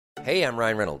Hey, I'm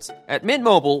Ryan Reynolds. At Mint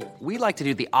Mobile, we like to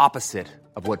do the opposite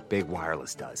of what Big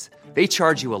Wireless does. They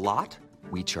charge you a lot,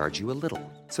 we charge you a little.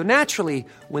 So naturally,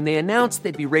 when they announced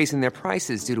they'd be raising their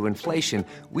prices due to inflation,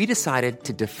 we decided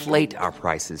to deflate our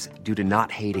prices due to not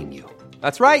hating you.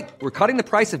 That's right. We're cutting the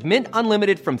price of Mint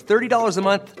Unlimited from $30 a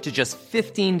month to just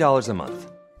 $15 a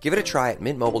month. Give it a try at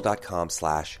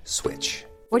mintmobile.com/switch.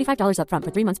 $45 up front for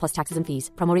 3 months plus taxes and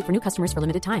fees. Promo rate for new customers for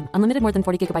limited time. Unlimited more than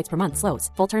 40 gigabytes per month. Slows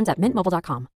full terms at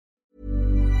mintmobile.com.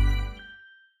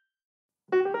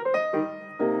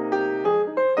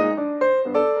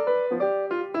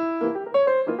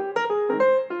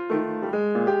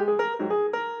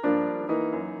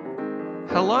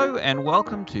 Hello and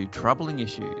welcome to Troubling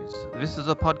Issues. This is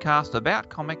a podcast about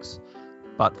comics,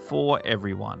 but for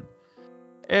everyone.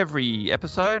 Every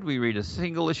episode, we read a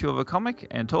single issue of a comic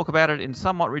and talk about it in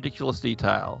somewhat ridiculous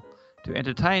detail to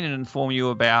entertain and inform you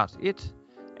about it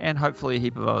and hopefully a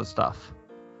heap of other stuff.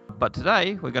 But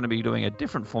today, we're going to be doing a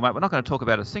different format. We're not going to talk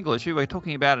about a single issue. We're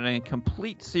talking about a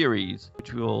complete series,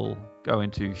 which we'll go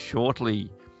into shortly.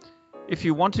 If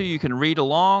you want to, you can read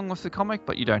along with the comic,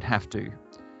 but you don't have to.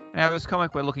 Now, this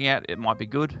comic we're looking at, it might be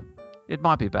good, it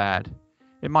might be bad,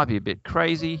 it might be a bit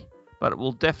crazy, but it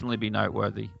will definitely be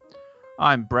noteworthy.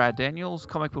 I'm Brad Daniels,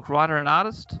 comic book writer and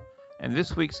artist, and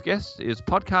this week's guest is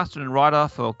podcaster and writer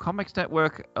for Comics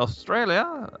Network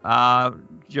Australia,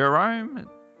 Jerome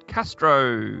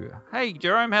Castro. Hey,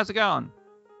 Jerome, how's it going?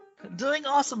 Doing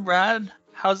awesome, Brad.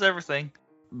 How's everything?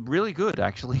 Really good,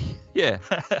 actually. Yeah.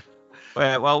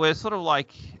 Well, we're sort of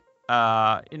like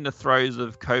in the throes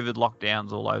of COVID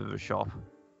lockdowns all over the shop.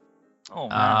 Oh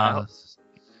man,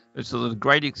 it's a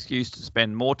great excuse to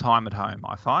spend more time at home,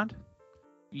 I find.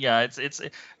 Yeah,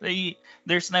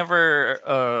 there's never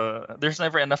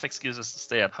enough excuses to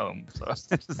stay at home. So.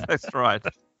 That's right.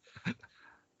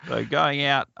 So going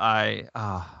out, I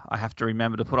have to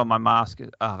remember to put on my mask.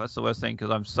 That's the worst thing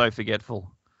because I'm so forgetful.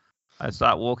 I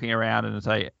start walking around and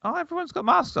say, "Oh, everyone's got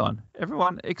masks on.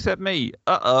 Everyone except me.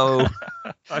 Uh-oh.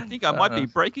 I think I might be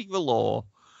breaking the law."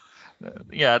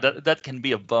 Yeah, that can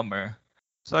be a bummer.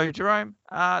 So, Jerome,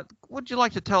 would you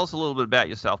like to tell us a little bit about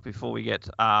yourself before we get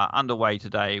underway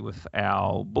today with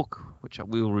our book, which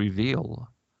we'll reveal?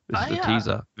 This is a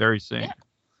teaser very soon. Yeah.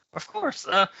 Of course.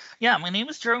 My name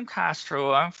is Jerome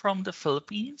Castro. I'm from the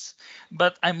Philippines,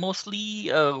 but I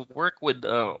mostly work with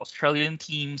Australian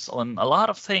teams on a lot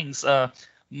of things.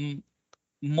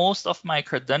 Most of my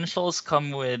credentials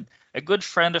come with a good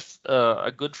friend of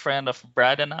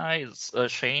Brad and I is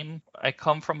Shane. I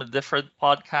come from a different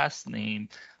podcast named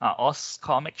Oz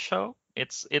Comic Show.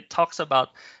 It talks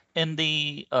about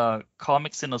indie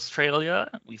comics in Australia.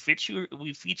 We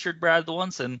featured Brad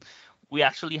once, and we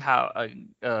actually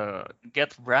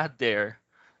get Brad there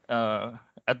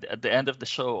at the end of the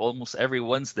show almost every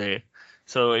Wednesday.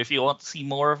 So if you want to see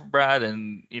more of Brad,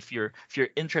 and if you're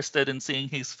interested in seeing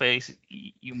his face,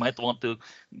 you might want to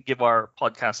give our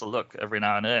podcast a look every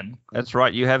now and then. That's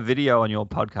right. You have video on your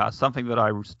podcast, something that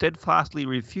I steadfastly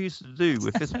refuse to do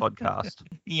with this podcast.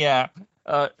 Yeah.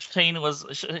 Shane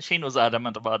was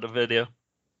adamant about the video.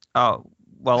 Oh,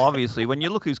 well, obviously, when you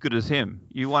look as good as him,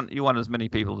 you want as many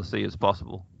people to see as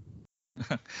possible.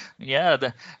 Yeah,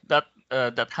 that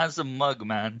handsome mug,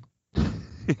 man.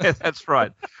 Yeah, that's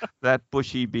right. That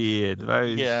bushy beard,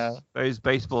 those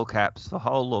baseball caps, the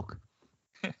whole look.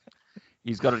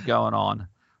 He's got it going on.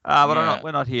 But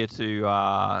we're not here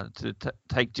to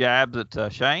take jabs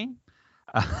at Shane.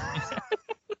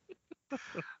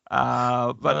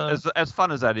 But as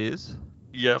fun as that is,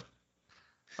 yep.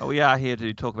 We are here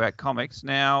to talk about comics.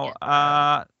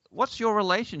 Now, what's your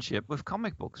relationship with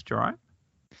comic books, Jerome?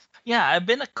 Yeah, I've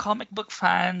been a comic book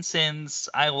fan since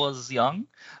I was young.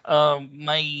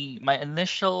 My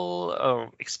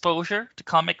initial exposure to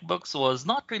comic books was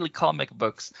not really comic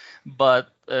books,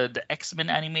 but the X-Men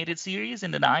animated series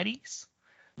in the 90s.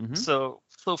 Mm-hmm. So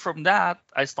from that,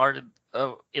 I started.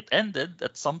 It ended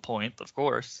at some point, of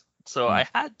course. So I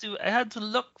had to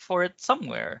look for it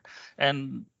somewhere,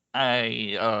 and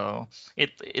the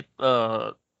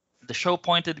show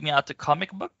pointed me out to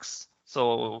comic books.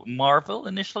 So Marvel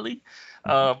initially,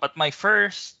 but my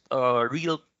first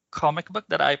real comic book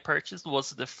that I purchased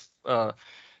was the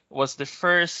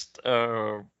first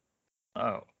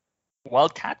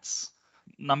Wildcats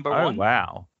 #1. Oh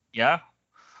wow! Yeah,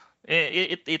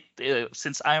 it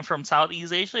since I'm from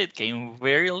Southeast Asia, it came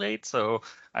very late. So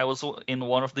I was in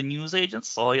one of the news agents,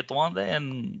 saw it one day,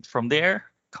 and from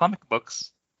there, comic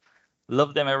books,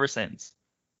 loved them ever since.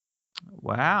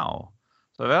 Wow.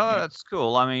 So that's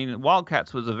cool. I mean,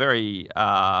 Wildcats was a very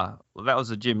that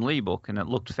was a Jim Lee book, and it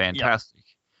looked fantastic.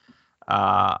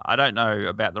 I don't know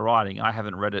about the writing. I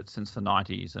haven't read it since the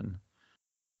 90s, and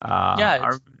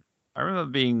Yeah, I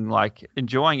remember being like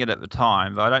enjoying it at the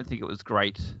time, but I don't think it was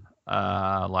great.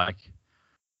 Like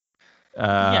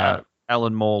yeah.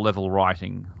 Alan Moore level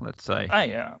writing, let's say.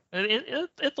 Yeah.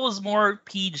 It was more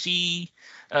PG.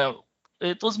 Uh,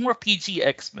 it was more PG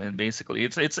X-Men basically.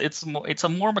 It's a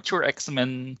more mature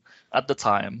X-Men at the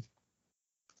time.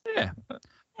 Yeah,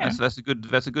 Yeah. that's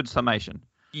a good summation.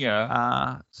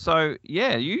 Yeah. So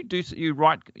yeah, you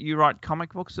write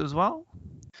comic books as well?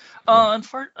 I'm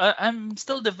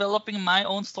still developing my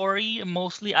own story.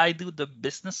 Mostly, I do the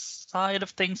business side of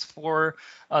things for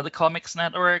the Comics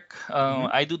Network.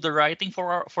 I do the writing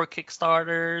for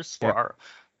Kickstarters for Yep. our.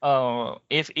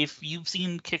 If you've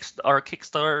seen our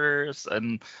Kickstarters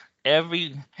and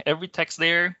every text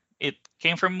there, it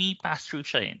came from me, passed through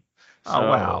Shane. Oh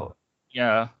wow. So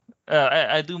yeah,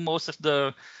 I do most of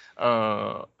the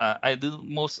I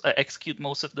execute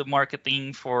most of the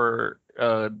marketing for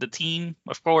the team,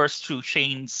 of course, through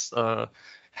Shane's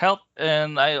help,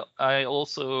 and I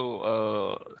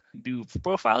also do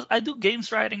profiles. I do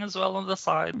games writing as well on the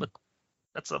side, but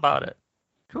that's about it.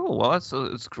 Cool. Well,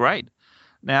 it's great.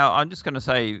 Now, I'm just going to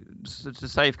say, to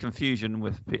save confusion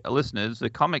with listeners, the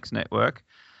Comics Network,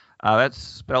 that's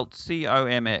spelt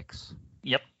COMX.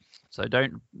 Yep. So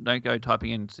don't go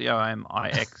typing in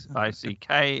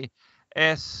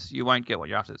COMIXICKS. You won't get what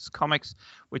you're after. It's comics,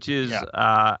 which is,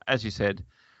 as you said,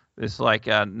 this like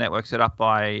network set up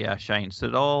by Shane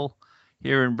Siddall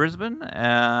here in Brisbane,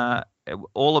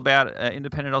 all about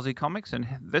independent Aussie comics. And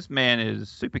this man is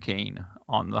super keen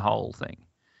on the whole thing.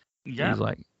 Yeah. He's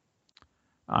like,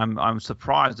 I'm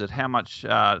surprised at how much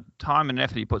time and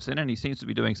effort he puts in, and he seems to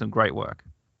be doing some great work.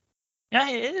 Yeah,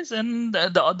 he is, and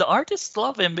the artists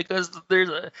love him because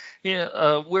we're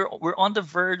on the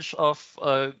verge of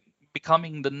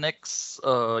becoming the next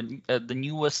the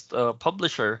newest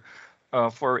publisher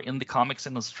for indie comics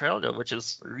in Australia, which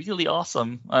is really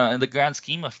awesome in the grand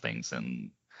scheme of things, and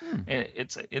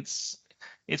it's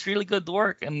really good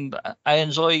work, and I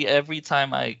enjoy every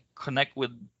time I connect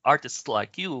with artists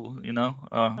like you.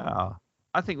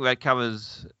 I think that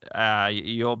covers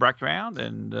your background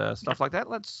and stuff like that.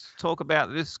 Let's talk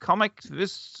about this comic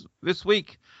this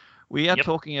week. We are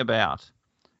talking about,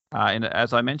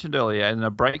 as I mentioned earlier, in a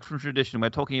break from tradition, we're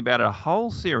talking about a whole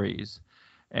series,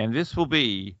 and this will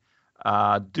be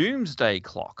Doomsday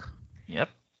Clock. Yep.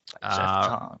 Jeff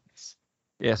Johns.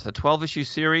 Yes, a 12-issue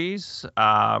series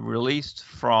released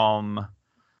from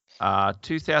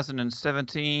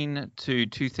 2017 to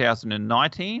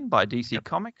 2019 by DC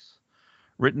Comics.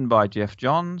 Written by Jeff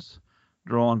Johns,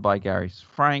 drawn by Gary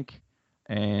Frank,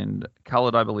 and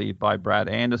colored, I believe, by Brad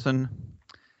Anderson.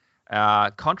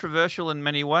 Controversial in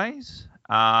many ways,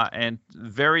 and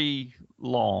very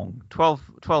long, 12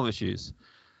 issues.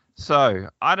 So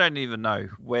I don't even know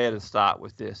where to start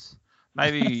with this.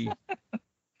 Maybe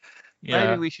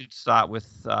maybe we should start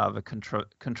with the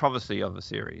controversy of the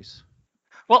series.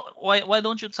 Well, why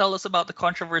don't you tell us about the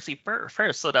controversy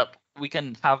first, so that we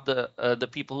can have the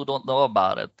people who don't know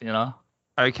about it,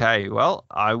 Okay, well,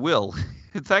 I will.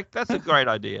 In fact, that's a great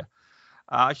idea.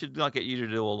 I should not get you to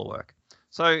do all the work.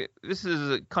 So this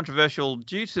is controversial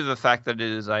due to the fact that it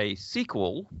is a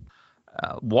sequel,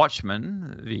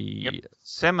 Watchmen, the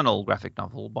seminal graphic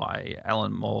novel by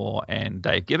Alan Moore and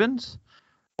Dave Gibbons.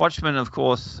 Watchmen, of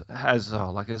course, has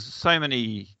there's so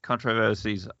many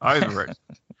controversies over it.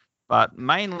 But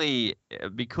mainly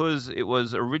because it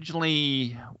was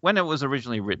originally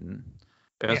written,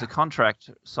 there was a contract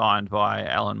signed by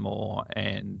Alan Moore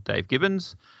and Dave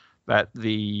Gibbons that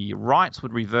the rights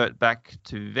would revert back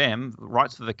to them, the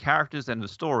rights for the characters and the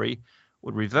story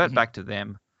would revert back to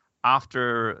them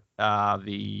after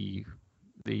the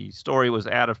story was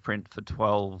out of print for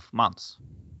 12 months.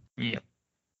 Yep.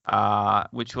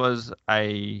 Which was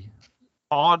a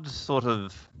odd sort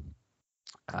of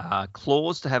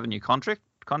clause to have in your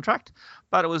contract,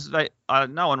 but it was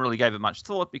no one really gave it much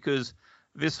thought because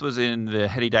this was in the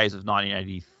heady days of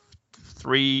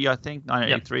 1983, I think,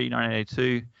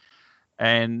 1982,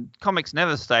 and comics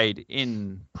never stayed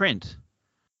in print.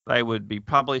 They would be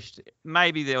published.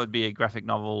 Maybe there would be a graphic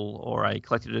novel or a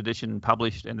collected edition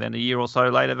published, and then a year or so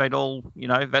later, they'd all,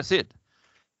 that's it.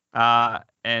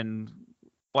 And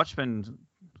Watchmen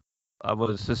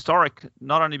was historic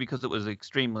not only because it was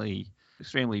extremely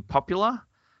popular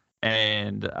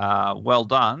and well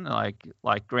done,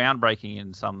 like groundbreaking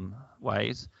in some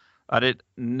ways, but it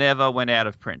never went out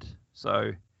of print.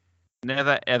 So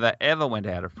never, ever went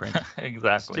out of print.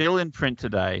 Exactly. Still in print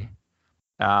today.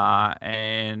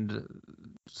 And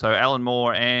so Alan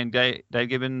Moore and Dave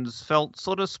Gibbons felt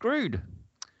sort of screwed.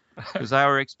 because they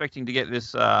were expecting to get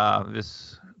this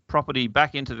this property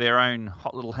back into their own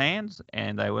hot little hands,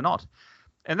 and they were not.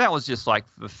 And that was just like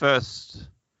the first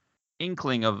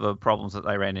inkling of the problems that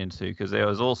they ran into, because there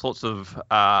was all sorts of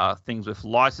things with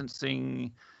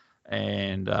licensing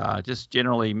and just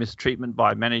generally mistreatment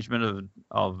by management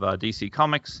of DC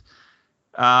Comics.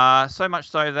 So much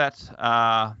so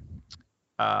that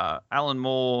Alan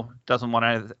Moore doesn't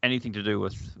want anything to do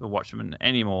with the Watchmen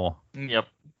anymore. Yep.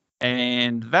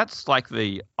 And that's like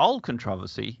the old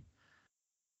controversy.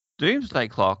 Doomsday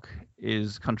Clock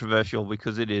is controversial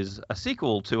because it is a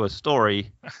sequel to a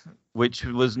story which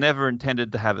was never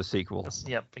intended to have a sequel.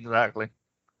 Yep, exactly.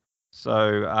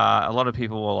 So a lot of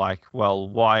people were like, well,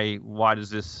 why does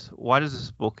this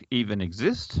book even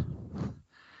exist?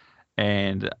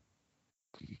 And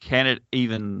can it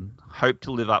even hope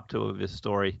to live up to this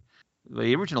story?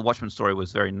 The original Watchmen story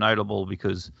was very notable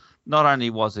because not only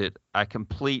was it a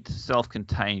complete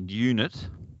self-contained unit,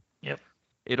 yep,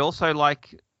 it also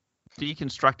like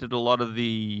deconstructed a lot of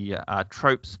the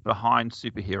tropes behind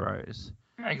superheroes.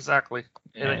 Exactly.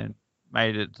 And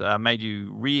made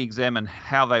you re-examine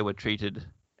how they were treated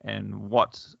and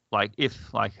what, like,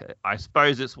 if, like, I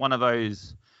suppose it's one of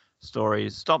those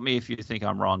stories. Stop me if you think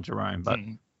I'm wrong, Jerome, but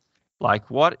like,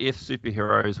 what if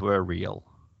superheroes were real?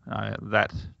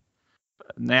 That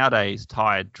nowadays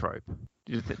tired trope.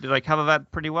 Did they cover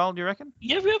that pretty well? Do you reckon?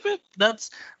 Yep.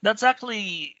 That's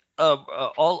actually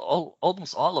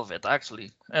almost all of it,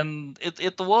 actually. And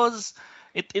it was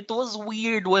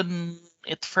weird when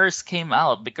it first came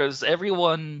out, because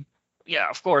everyone, yeah,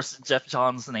 of course, Jeff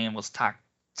Johns' name was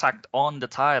tacked on the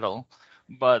title,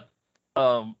 but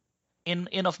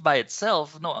in of by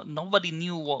itself, nobody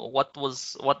knew what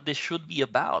this should be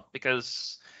about,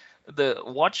 because the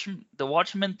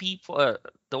Watchmen people,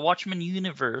 the Watchmen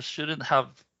universe shouldn't have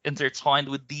intertwined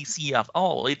with DC at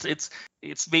all. It's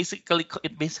basically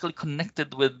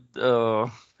connected with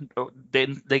the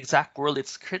exact world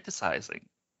it's criticizing,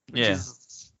 which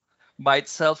is by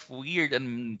itself weird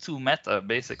and too meta,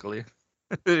 basically.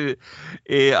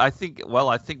 Yeah, I think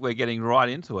we're getting right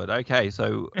into it. Okay,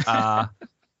 so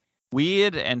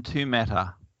weird and too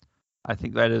meta. I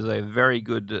think that is a very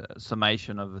good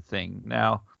summation of the thing.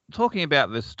 Now, talking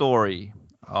about the story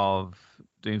of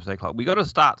Doomsday Clock, we got to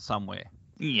start somewhere.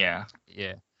 Yeah.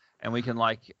 And we can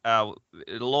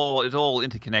it's all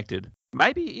interconnected.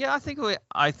 Maybe, yeah.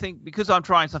 I think because I'm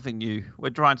trying something new. We're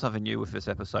trying something new with this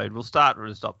episode. We'll start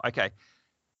and stop. Okay.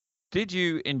 Did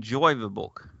you enjoy the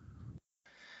book?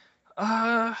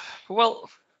 Well,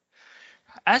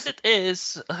 as it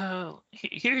is,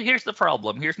 here's the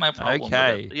problem. Here's my problem.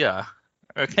 Okay. Yeah.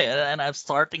 Okay, and I'm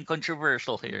starting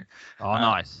controversial here. Oh,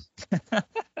 nice.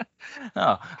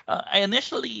 No, I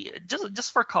initially,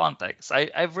 just for context,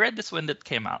 I've read this when it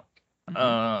came out,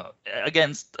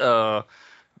 against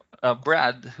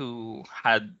Brad, who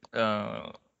had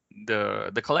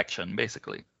the collection,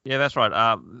 basically. Yeah, that's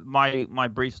right. My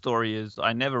brief story is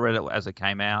I never read it as it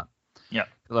came out. Yeah.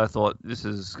 Because I thought this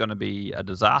is going to be a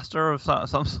disaster of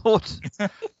some sort.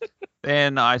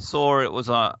 Then I saw it was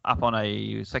up on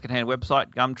a secondhand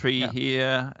website, Gumtree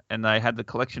here, and they had the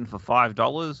collection for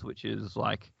 $5, which is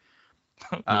like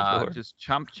just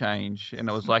chump change, and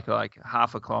it was like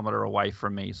half a kilometer away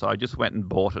from me. So I just went and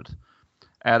bought it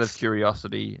out of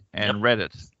curiosity and read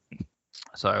it.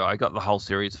 So I got the whole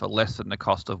series for less than the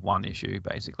cost of one issue,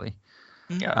 basically.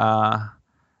 Yeah.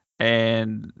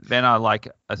 And then I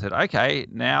said, okay,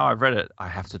 now I've read it, I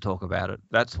have to talk about it.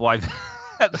 That's why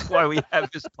we have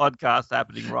this podcast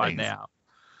happening right now.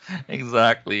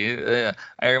 Exactly.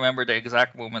 I remember the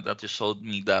exact moment that you showed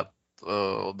me that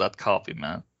copy,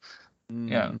 man.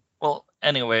 Yeah. Well,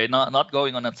 anyway, not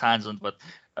going on a tangent, but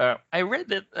I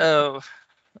read it.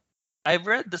 I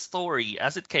read the story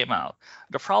as it came out.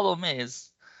 The problem is,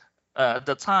 at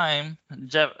the time,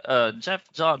 Jeff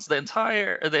Johns, the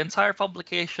entire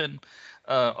publication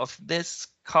of this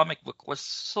comic book was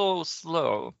so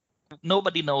slow.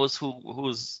 Nobody knows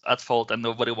who's at fault, and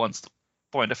nobody wants to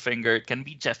point a finger. It can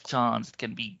be Jeff Johns, it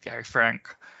can be Gary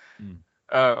Frank.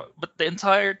 But the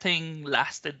entire thing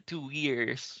lasted 2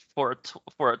 years for a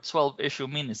 12-issue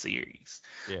miniseries.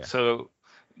 Yeah. So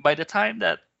by the time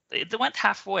that it went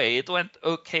halfway, it went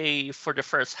okay for the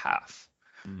first half.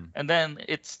 And then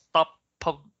it stopped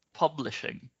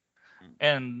publishing.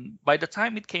 And by the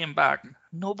time it came back,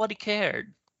 nobody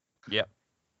cared. Yep.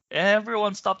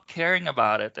 Everyone stopped caring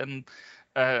about it, and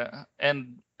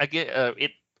again,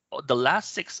 the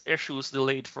last 6 issues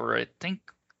delayed for, I think,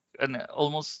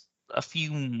 almost a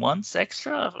few months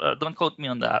extra. Don't quote me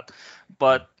on that,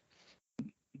 but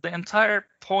the entire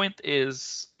point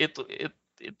is it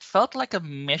felt like a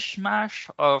mishmash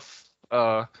of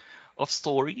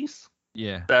stories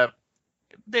Yeah. that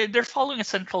they're following a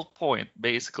central point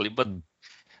basically, but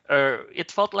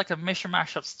it felt like a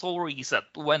mishmash of stories that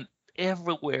went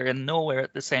everywhere and nowhere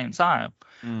at the same time.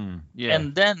 Yeah.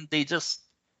 And then they just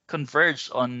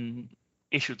converged on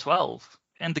issue 12.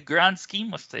 In the grand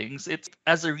scheme of things, it's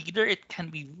as a reader, it can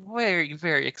be very,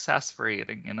 very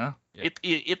exasperating. Yeah.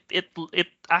 It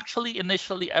actually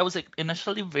initially, I was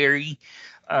initially very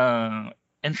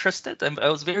interested, and I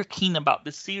was very keen about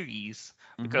this series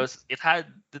because it had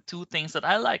the two things that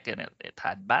I like in it. It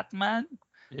had Batman,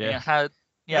 and Yeah.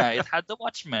 it had the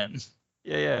Watchmen.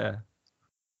 Yeah.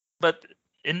 But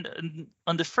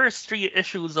on the first 3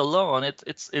 issues alone,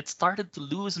 it started to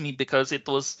lose me because it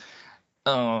was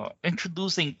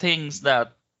introducing things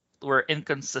that were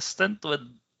inconsistent with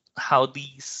how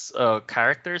these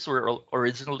characters were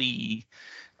originally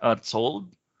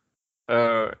told,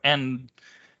 and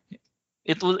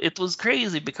it was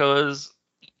crazy because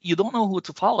you don't know who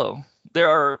to follow. There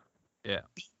are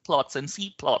B plots and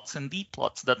C plots and D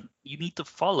plots that you need to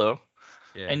follow,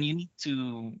 and you need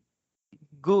to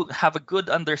have a good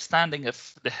understanding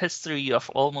of the history of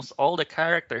almost all the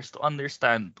characters to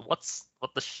understand what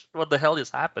the hell is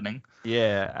happening.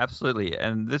 Yeah, absolutely.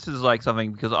 And this is like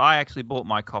something because I actually bought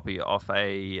my copy off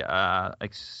a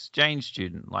exchange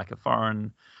student, like a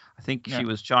foreign. I think she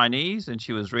was Chinese, and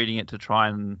she was reading it to try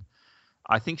and.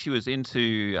 I think she was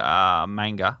into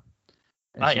manga,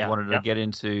 and she wanted to get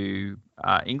into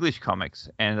English comics.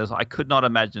 And I could not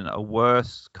imagine a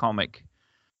worse comic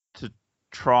to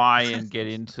try and get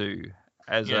into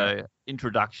as a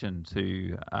introduction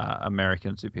to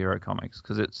American superhero comics,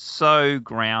 because it's so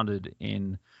grounded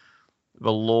in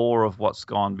the lore of what's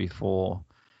gone before.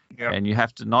 And you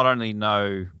have to not only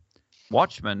know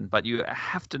Watchmen, but you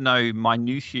have to know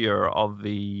minutiae of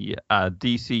the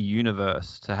DC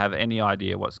universe to have any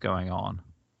idea what's going on.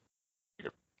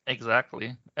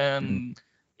 Exactly. And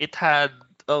it had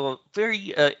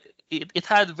very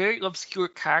obscure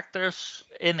characters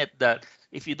in it that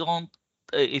if you don't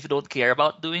care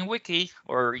about doing wiki,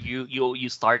 or you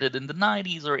started in the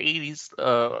 90s or 80s,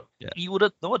 you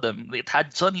wouldn't know them. It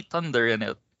had Johnny Thunder in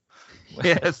it.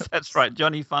 Yes, that's right.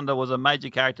 Johnny Thunder was a major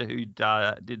character who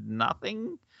did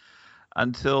nothing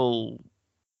until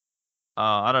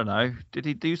I don't know. Did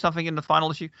he do something in the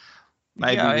final issue?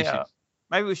 Maybe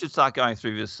we should start going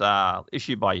through this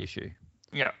issue by issue.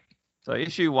 Yeah. So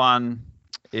issue 1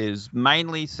 is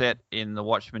mainly set in the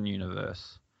Watchmen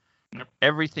universe. Yep.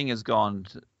 Everything has gone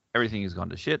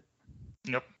to shit.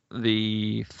 Yep.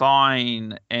 The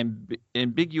fine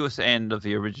ambiguous end of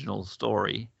the original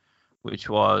story, which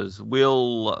was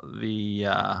will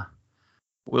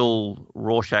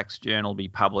Rorschach's journal be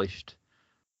published,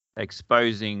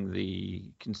 exposing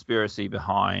the conspiracy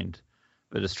behind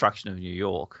the destruction of New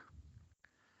York?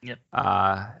 Yep.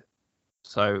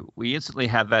 So we instantly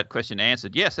have that question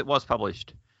answered. Yes, it was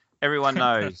published. Everyone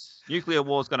knows nuclear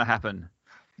war is going to happen.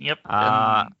 Yep.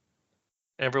 And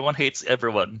everyone hates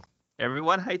everyone.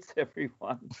 Everyone hates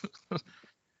everyone.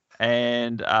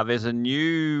 And there's a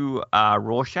new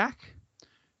Rorschach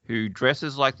who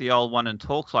dresses like the old one and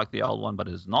talks like the old one, but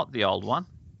is not the old one.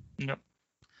 Yep.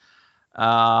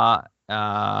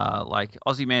 Like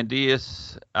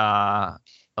Ozymandias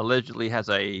allegedly has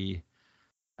a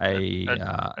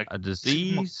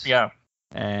disease. Yeah.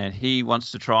 And he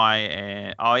wants to try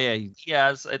and I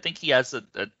think he has a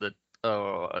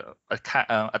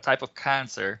type of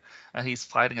cancer, and he's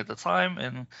fighting at the time,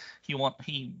 and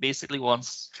he basically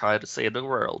wants to try to save the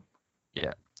world.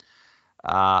 Yeah.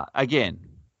 Again.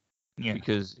 Yeah.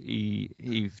 Because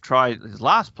he tried his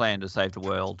last plan to save the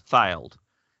world, failed.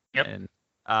 Yep. And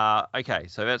okay,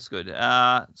 so that's good.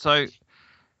 So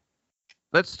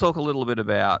let's talk a little bit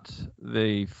about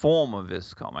the form of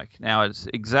this comic. Now, it's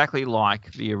exactly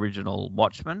like the original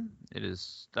Watchmen. It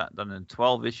is done in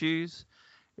 12 issues.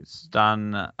 It's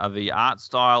done, the art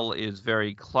style is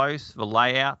very close, the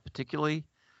layout particularly,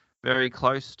 very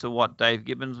close to what Dave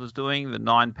Gibbons was doing, the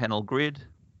 9-panel grid.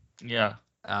 Yeah.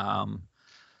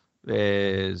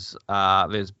 There's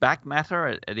back matter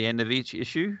at the end of each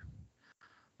issue.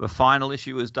 The final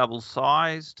issue is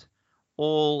double-sized,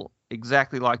 all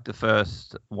exactly like the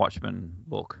first Watchmen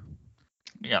book.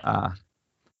 Yeah.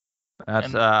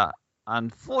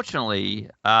 Unfortunately,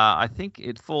 I think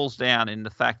it falls down in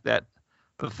the fact that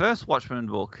the first Watchmen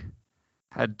book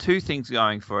had 2 things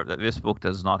going for it that this book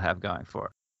does not have going for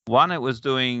it. One, it was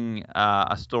doing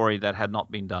a story that had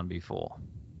not been done before.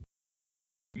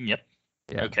 Yep.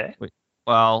 Yeah. Okay.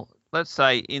 Well, let's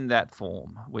say in that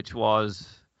form, which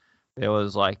was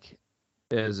there's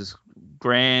this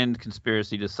grand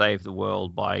conspiracy to save the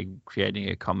world by creating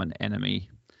a common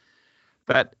enemy.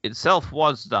 That itself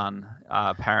was done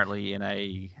apparently in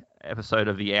a episode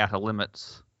of The Outer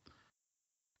Limits,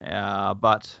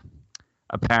 but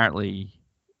apparently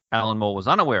Alan Moore was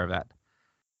unaware of that.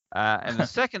 And the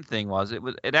second thing was it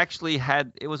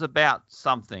was about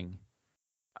something.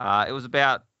 It was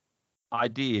about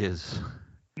ideas.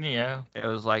 Yeah. It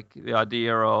was like the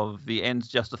idea of the ends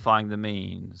justifying the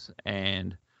means,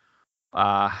 and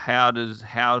how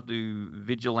do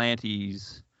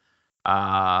vigilantes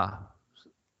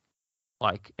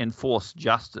like enforce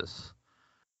justice,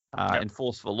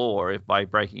 enforce the law by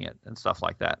breaking it and stuff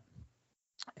like that.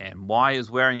 And why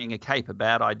is wearing a cape a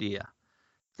bad idea?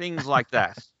 Things like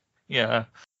that. Yeah.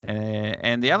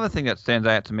 And the other thing that stands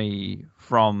out to me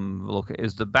from the look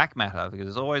is the back matter, because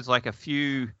there's always like a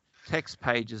few text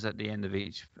pages at the end of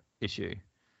each issue.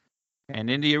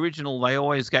 And in the original, they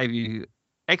always gave you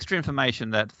extra information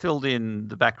that filled in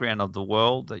the background of the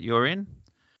world that you're in.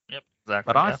 Yep,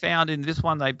 exactly. But I found in this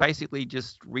one, they basically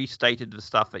just restated the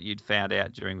stuff that you'd found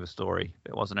out during the story.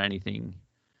 There wasn't anything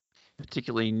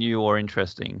particularly new or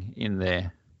interesting in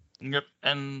there. Yep,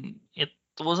 and it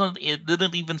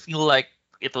didn't even feel like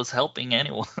it was helping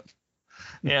anyone.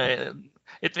 Yeah,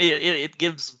 it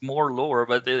gives more lore,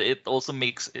 but it also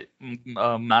makes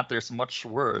matters much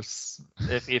worse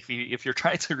if you're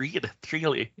trying to read it,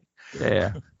 really.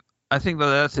 Yeah. I think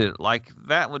that's it. Like,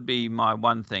 that would be my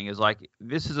one thing, is like,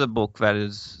 this is a book that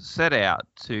is set out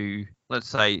to, let's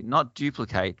say, not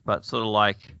duplicate, but sort of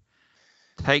like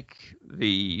take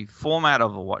the format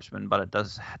of a Watchmen, but it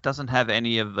doesn't have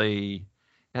any of the,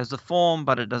 it has the form,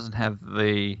 but it doesn't have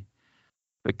the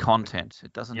content.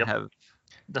 It doesn't have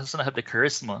the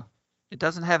charisma. It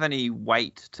doesn't have any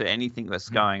weight to anything that's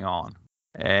going on.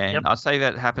 And I say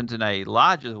that happened in a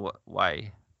larger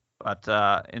way, but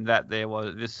in that there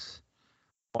was this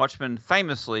Watchmen,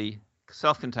 famously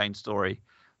self-contained story.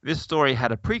 This story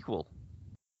had a prequel.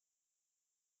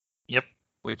 Yep.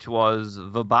 Which was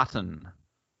The Button,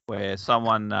 where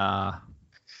someone, Batman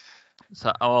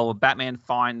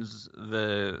finds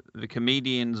the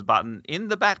comedian's button in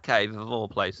the Batcave of all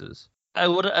places. I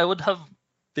would have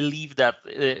believed that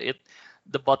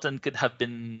the button could have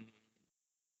been.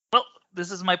 Well,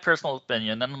 this is my personal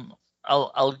opinion, and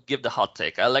I'll give the hot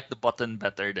take. I like the button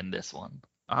better than this one.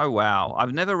 Oh wow!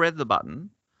 I've never read The Button,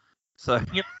 so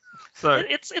yep. So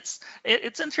it's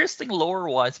interesting lore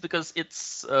wise because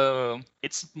it's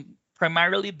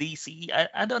primarily DC.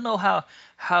 I don't know how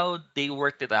they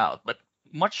worked it out, but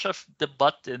much of the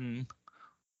Button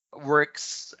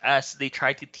works as they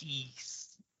try to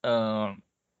tease the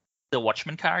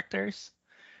Watchmen characters,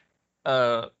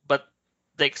 but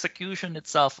the execution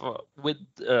itself, with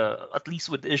at least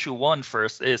with issue 1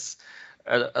 first, is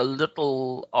a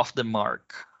little off the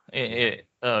mark. They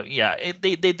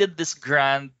did this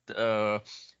grand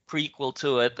prequel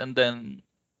to it, and then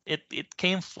it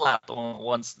came flat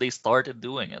once they started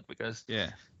doing it, because I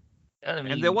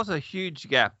mean, and there was a huge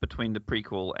gap between the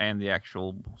prequel and the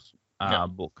actual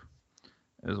book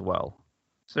as well.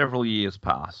 Several years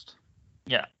passed.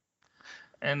 Yeah,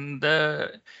 and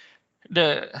the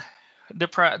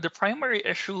primary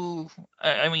issue,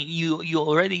 I mean, you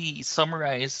already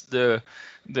summarized the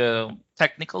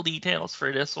technical details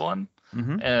for this one.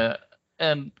 Mm-hmm.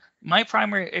 And my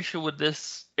primary issue with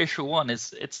this issue 1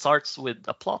 is it starts with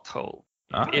a plot hole,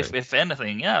 if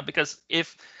anything. Yeah, because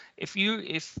if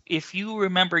you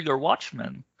remember your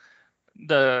Watchmen,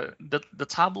 the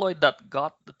tabloid that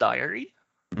got the diary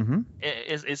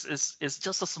is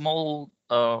just a small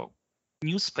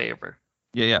newspaper.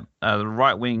 The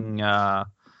right wing like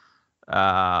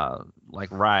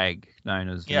rag known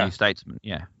as the New Statesman.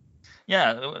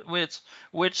 Yeah,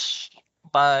 which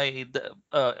by the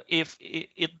if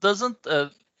it doesn't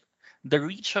the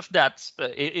reach of that,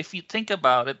 if you think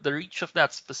about it, the reach of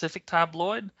that specific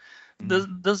tabloid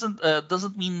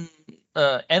doesn't mean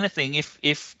anything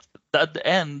if at the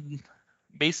end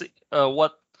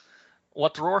what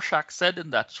Rorschach said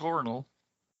in that journal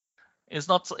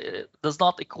does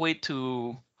not equate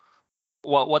to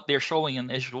what they're showing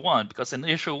in issue 1, because in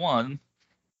issue 1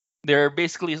 they're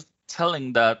basically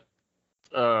telling that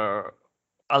a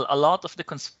lot of the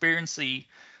conspiracy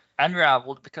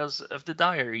unraveled because of the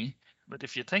diary. But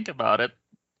if you think about it,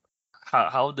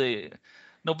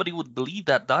 nobody would believe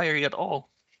that diary at all.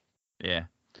 Yeah.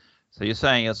 So you're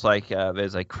saying it's like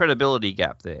there's a credibility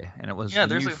gap there, and it was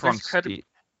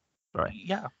Right.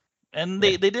 Yeah. And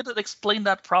they didn't explain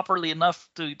that properly enough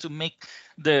to make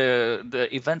the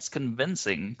events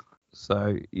convincing.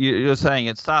 So you're saying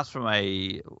it starts from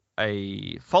a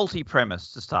faulty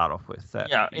premise to start off with.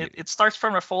 It starts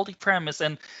from a faulty premise,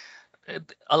 and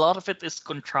a lot of it is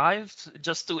contrived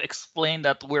just to explain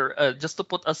that we're just to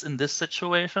put us in this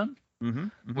situation,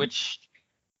 which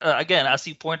again, as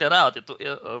you pointed out,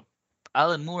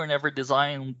 Alan Moore never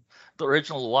designed the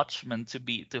original Watchmen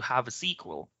to have a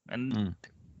sequel, and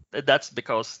that's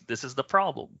because this is the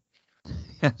problem.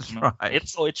 That's right.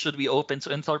 So it should be open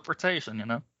to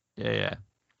interpretation, Yeah.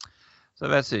 So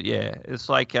that's it. Yeah, it's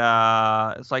like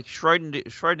Schrodinger's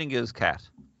cat.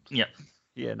 Yeah.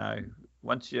 Yeah. No.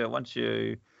 Once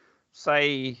you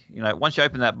say, once you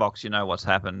open that box, you know what's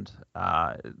happened.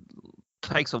 It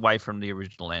takes away from the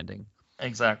original ending.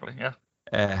 Exactly. Yeah.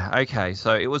 Okay,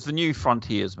 so it was the New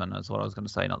Frontiersman, is what I was going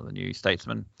to say, not the New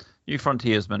Statesman. New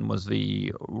Frontiersman was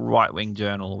the right-wing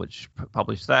journal which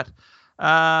published that.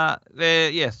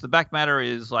 The back matter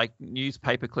is like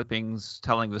newspaper clippings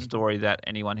telling the story that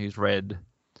anyone who's read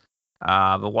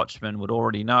The Watchmen would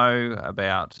already know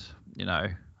about.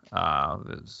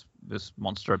 This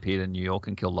monster appeared in New York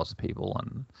and killed lots of people,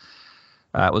 and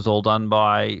it was all done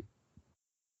by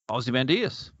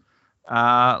Ozymandias.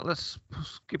 Let's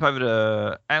skip over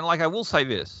to, and I will say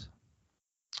this,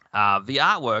 the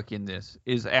artwork in this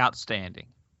is outstanding.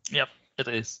 Yep, it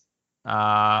is.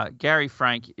 Gary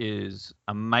Frank is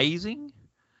amazing.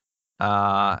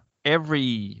 It's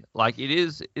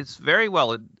very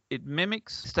well. It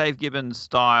mimics Dave Gibbons'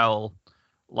 style,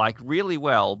 really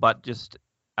well, but just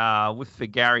with the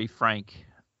Gary Frank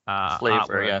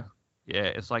flavor. Artwork. Yeah,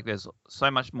 it's like there's so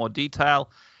much more detail.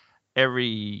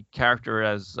 Every character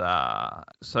has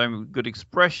so good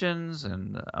expressions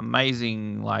and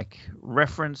amazing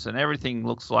reference, and everything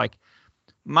looks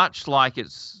much like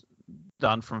it's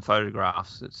done from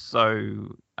photographs. It's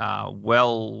so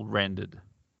well rendered.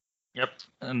 Yep,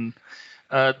 and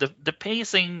the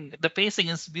pacing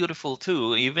is beautiful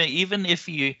too. Even if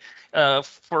you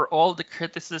for all the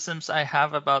criticisms I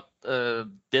have about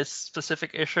this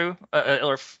specific issue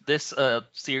or this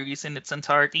series in its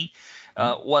entirety.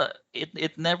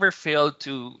 It never failed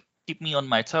to keep me on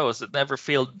my toes. It never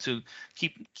failed to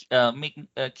keep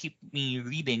me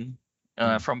reading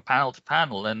from panel to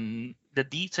panel, and the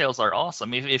details are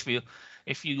awesome. If you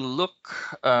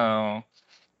look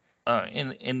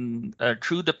in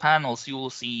through the panels, you will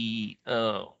see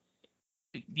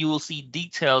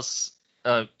details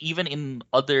even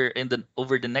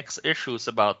over the next issues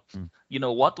about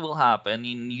what will happen.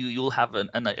 You'll have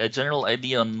a general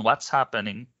idea on what's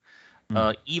happening.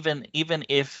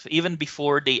 Even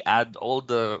before they add all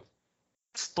the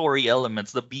story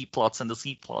elements, the B plots and the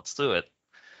C plots to it,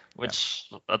 which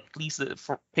at least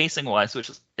for pacing wise, which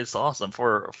is awesome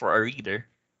for a reader.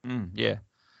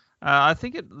 I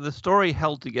think the story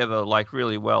held together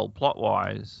really well plot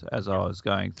wise as I was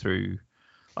going through,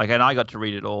 and I got to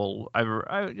read it all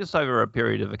just over a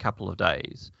period of a couple of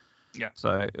days. Yeah.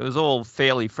 So it was all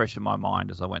fairly fresh in my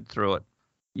mind as I went through it.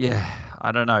 Yeah,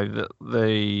 I don't know,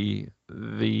 the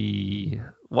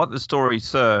what the story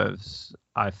serves,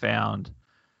 I found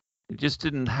it just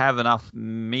didn't have enough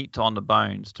meat on the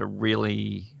bones to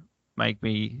really make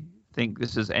me think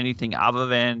this is anything other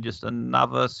than just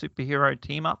another superhero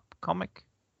team up comic.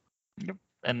 Yep,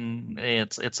 and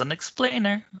it's an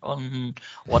explainer on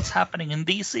what's happening in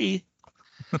DC.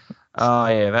 Oh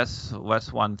yeah, that's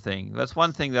one thing. That's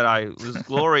one thing that I was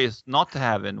glorious not to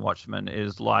have in Watchmen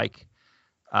is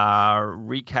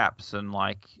recaps and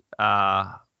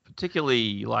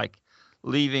particularly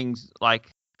leaving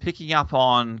picking up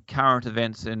on current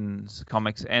events in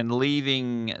comics and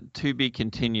leaving to be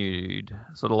continued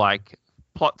sort of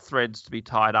plot threads to be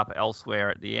tied up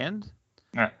elsewhere at the end.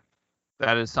 Right.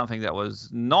 That is something that was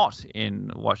not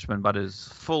in Watchmen but is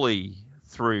fully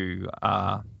through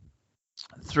the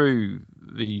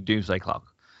Doomsday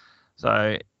Clock.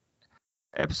 So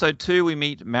episode 2 we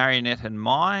meet Marionette and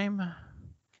Mime.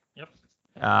 Yep.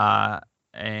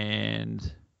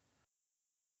 And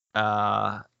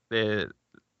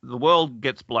the world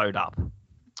gets blowed up.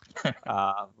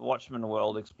 The Watchmen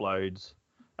world explodes.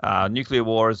 Nuclear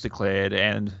war is declared,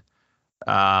 and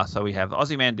so we have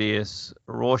Ozymandias,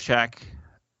 Rorschach,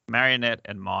 Marionette,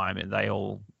 and Mime, and they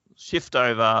all shift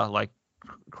over,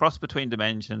 cross between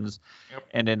dimensions,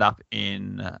 and end up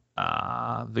in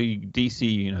the DC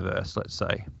universe, let's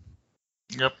say.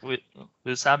 Yep,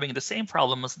 who's having the same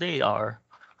problem as they are.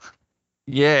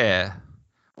 Yeah.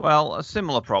 Well, a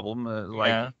similar problem.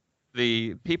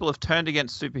 The people have turned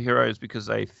against superheroes because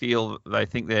they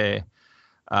think they're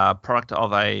product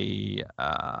of a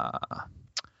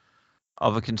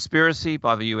conspiracy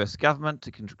by the U.S. government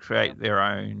to create their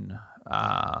own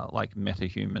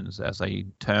metahumans, as they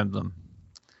term them.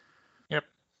 Yep.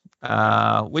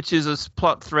 Which is a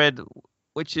plot thread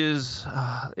which is,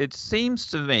 it seems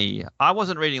to me, I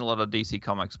wasn't reading a lot of DC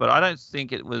Comics, but I don't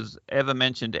think it was ever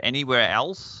mentioned anywhere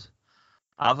else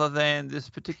other than this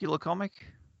particular comic.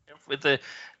 With the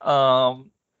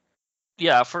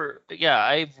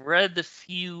I've read a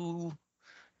few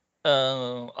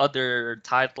other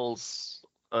titles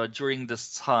during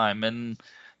this time, and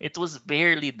it was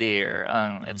barely there.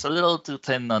 It's a little too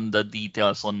thin on the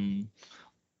details on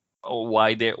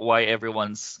why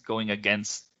everyone's going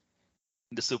against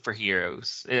the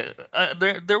superheroes.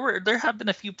 There have been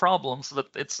a few problems, but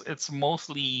it's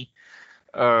mostly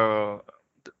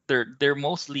they're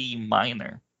mostly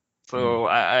minor. So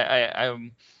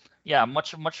I'm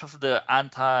much of the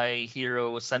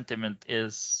anti-hero sentiment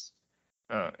is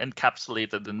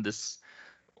encapsulated in this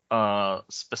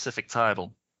specific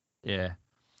title. Yeah.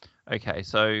 Okay,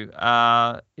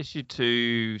 so issue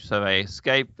 2, so they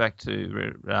escape back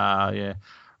to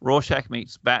Rorschach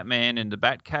meets Batman in the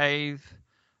Batcave.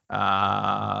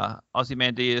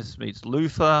 Ozymandias meets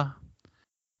Luthor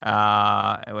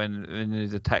when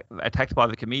he's attacked by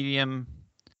the Comedian,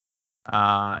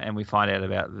 and we find out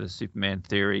about the Superman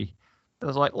theory.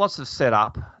 There's like lots of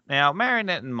setup. Now,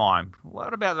 Marionette and Mime,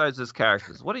 what about those as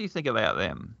characters? What do you think about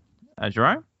them,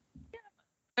 Jerome?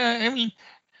 I mean,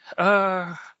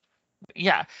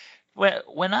 yeah.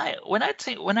 When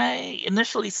I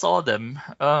initially saw them,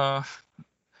 I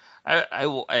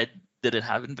didn't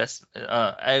have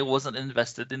I wasn't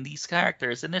invested in these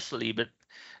characters initially, but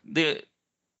the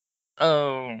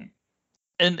and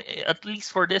at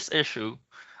least for this issue,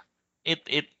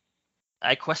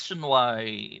 I question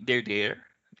why they're there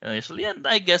initially, and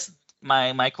I guess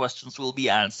my questions will be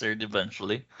answered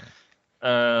eventually.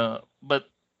 But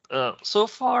so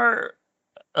far,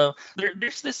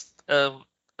 there's this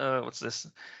what's this?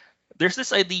 There's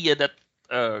this idea that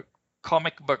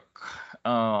comic book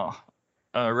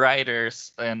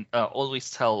writers and always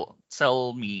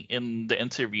tell me in the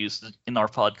interviews in our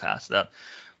podcast that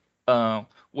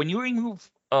when you remove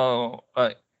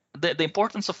the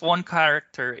importance of one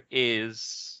character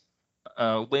is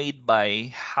weighed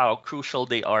by how crucial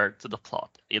they are to the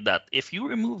plot. That if you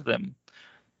remove them,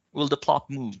 will the plot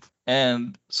move?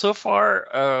 And so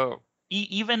far,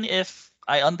 even if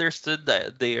I understood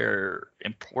that their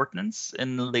importance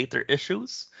in later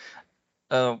issues,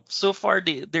 so far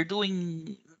they're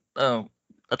doing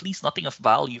at least nothing of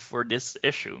value for this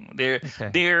issue. They're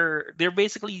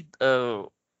basically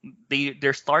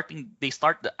they start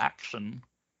the action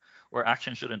where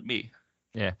action shouldn't be.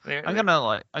 Yeah,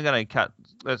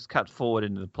 let's cut forward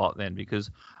into the plot then, because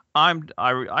I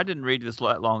didn't read this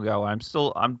that long ago.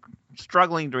 I'm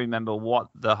struggling to remember what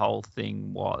the whole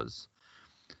thing was.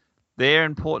 Their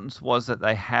importance was that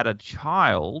they had a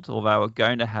child, or they were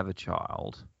going to have a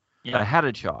child. Yeah. They had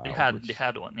a child. They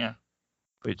had one, yeah.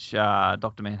 Which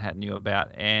Dr. Manhattan knew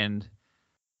about, and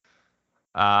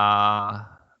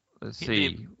let's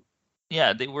see.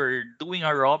 They were doing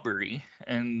a robbery,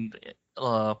 and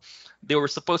they were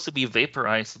supposed to be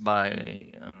vaporized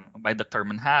by Dr.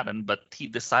 Manhattan, but he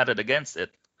decided against it.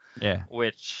 Yeah.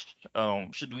 Which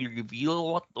should we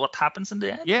reveal what happens in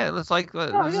the end? Yeah, it's like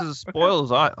this is spoilers.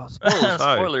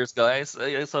 Spoilers, guys.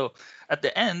 So at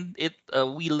the end,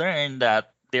 we learn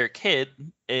that their kid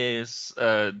is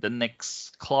the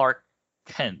next Clark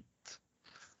Kent.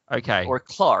 Okay. Or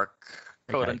Clark,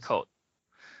 quote unquote.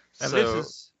 And so,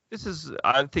 this is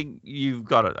I think you've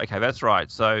got it. Okay, that's right.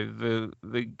 So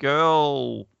the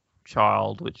girl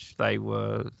child, which they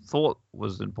thought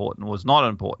was important, was not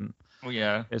important. Oh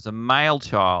yeah. There's a male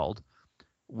child,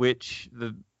 which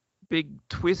the big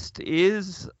twist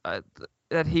is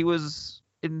that he was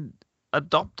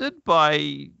adopted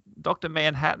by Dr.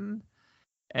 Manhattan,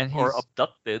 or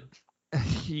abducted.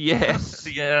 Yes.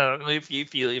 Yeah, if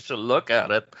you look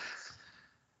at it.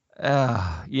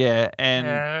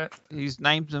 And he's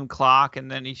named him Clark, and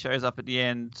then he shows up at the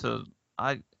end. So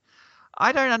I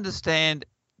don't understand.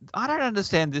 I don't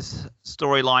understand this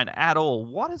storyline at all.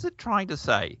 What is it trying to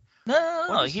say?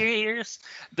 No. Here's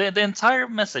the entire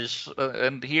message,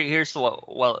 and here's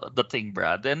the thing,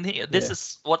 Brad. And this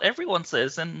is what everyone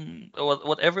says, and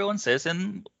what everyone says,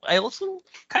 and I also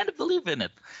kind of believe in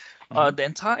it. Mm-hmm. The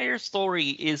entire story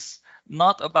is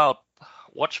not about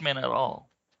Watchmen at all.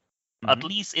 Mm-hmm. At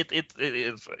least it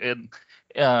is in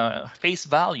face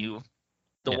value.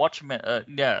 The Watchmen,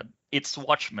 it's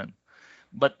Watchmen.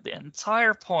 But the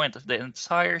entire point of the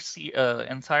entire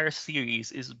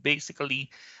series is basically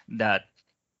that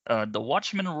the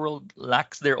Watchmen world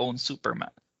lacks their own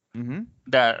Superman. Mm-hmm.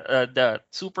 That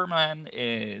Superman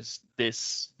is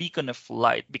this beacon of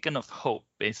light, beacon of hope,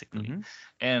 basically. Mm-hmm.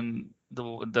 And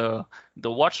the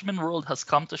Watchmen world has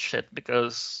come to shit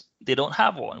because they don't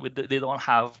have one. They don't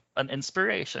have an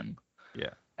inspiration.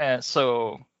 Yeah. And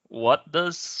so what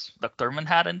does Dr.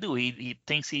 Manhattan do? He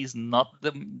thinks he's not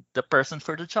the person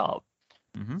for the job.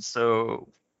 Mm-hmm. So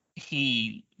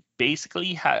he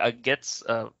basically gets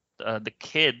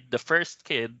the first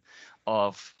kid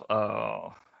of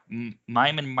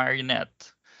Mime and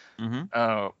Marionette.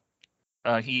 Mm-hmm.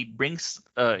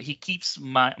 He keeps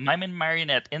Mime and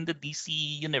Marionette in the DC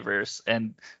universe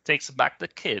and takes back the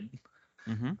kid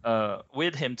Mm-hmm.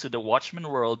 with him to the Watchmen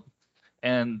world,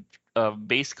 and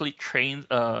basically trains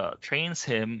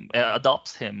him,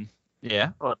 adopts him. Yeah.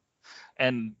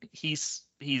 And he's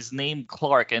named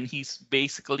Clark, and he's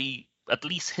basically at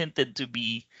least hinted to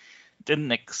be the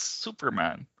next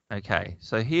Superman. Okay,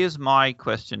 so here's my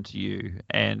question to you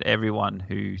and everyone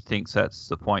who thinks that's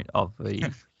the point of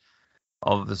the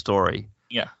of the story.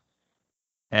 Yeah.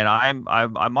 And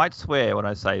I might swear when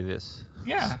I say this.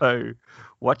 Yeah. So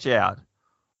watch out.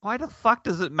 Why the fuck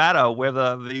does it matter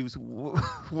whether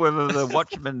the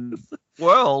Watchmen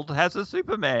world has a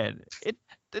Superman? It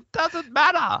doesn't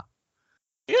matter.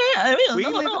 Yeah, I mean, We no,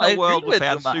 live no, in I a world agree with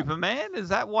without you, man. Superman. Is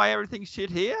that why everything's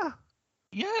shit here?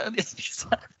 Yeah,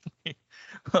 exactly.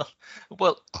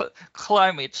 Well,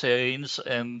 climate change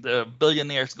and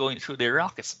billionaires going through their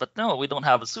rockets, but no, we don't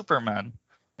have a Superman.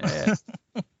 Yeah.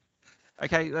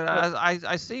 Okay,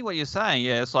 I see what you're saying.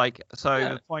 Yeah, it's like, so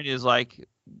Yeah. the point is like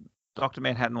Dr.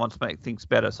 Manhattan wants to make things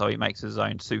better, so he makes his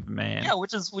own Superman. Yeah,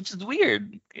 which is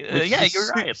weird. Which Yeah, is you're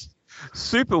right.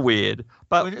 Super weird.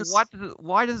 But Which is-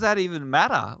 why does that even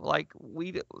matter? Like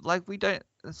we don't.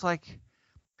 It's like,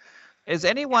 is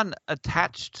anyone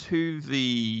attached to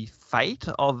the fate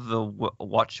of the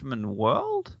Watchmen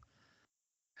world?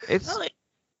 It's No,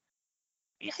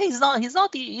 yeah, he's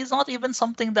not even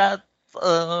something that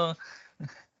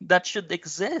that should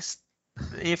exist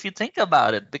if you think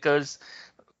about it, because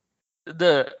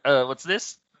what's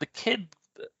this? The kid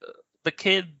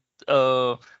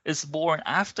is born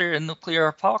after a nuclear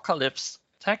apocalypse.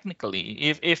 Technically,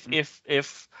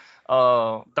 if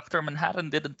Dr. Manhattan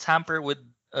didn't tamper with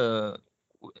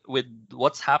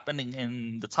what's happening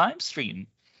in the time stream.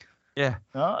 yeah.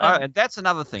 Uh, Oh, and- and that's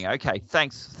another thing. Okay,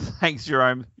 thanks,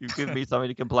 Jerome. You've given me something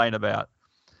to complain about.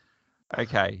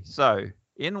 Okay, so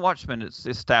in Watchmen, it's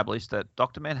established that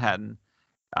Dr. Manhattan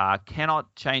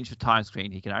cannot change the time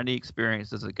screen. He can only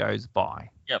experience as it goes by.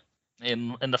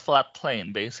 in the flat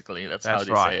plane, basically, that's how That's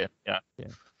they right. say it. Yeah.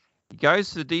 He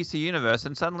goes to the DC universe,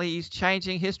 and suddenly he's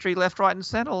changing history left, right, and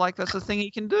center. Like that's the thing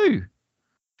he can do.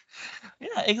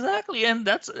 Yeah, exactly, and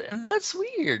that's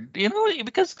weird,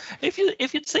 because if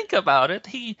you think about it,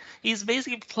 he's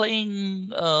basically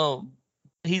playing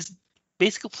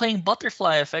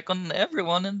butterfly effect on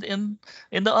everyone in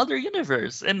the other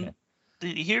universe, and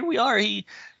here we are.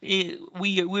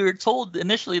 We were told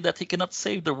initially that he cannot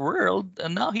save the world,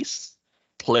 and now he's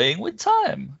playing with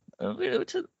time.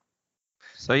 Which is,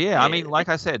 So yeah, I mean, like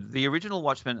I said, the original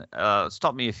Watchmen.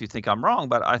 Stop me if you think I'm wrong,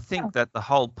 but I think that the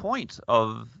whole point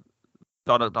of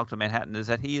Dr. Manhattan is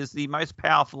that he is the most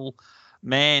powerful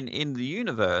man in the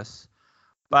universe,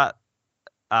 but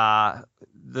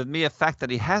the mere fact that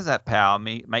he has that power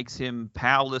makes him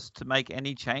powerless to make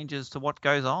any changes to what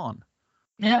goes on.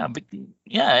 yeah,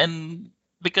 and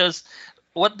because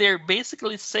what they're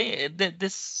basically saying, that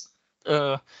this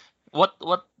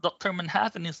what Dr.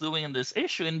 Manhattan is doing in this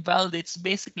issue invalidates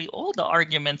basically all the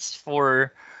arguments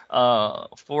for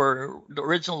the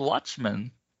original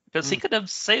Watchmen, because he could have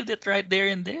saved it right there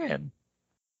and then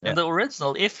in the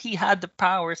original if he had the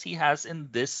powers he has in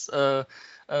this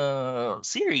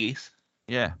series.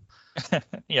 Yeah.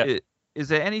 Yeah. Is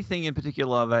there anything in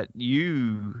particular that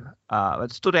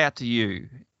that stood out to you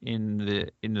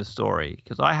in the story?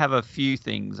 Because I have a few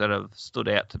things that have stood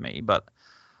out to me, but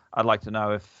I'd like to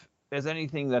know if there's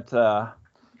anything that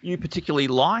you particularly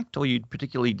liked or you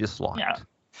particularly disliked.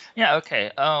 Yeah.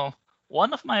 Okay.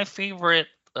 One of my favorite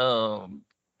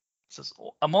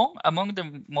among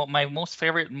my most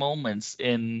favorite moments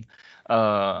in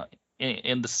the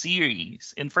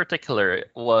series in particular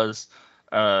was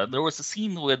there was a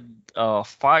scene with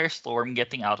Firestorm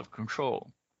getting out of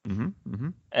control. Mm-hmm. Mm-hmm.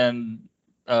 And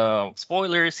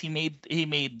spoilers, he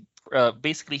made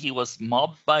basically he was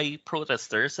mobbed by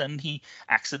protesters and he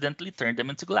accidentally turned them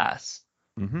into glass.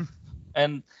 Mm-hmm.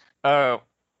 And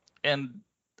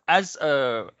as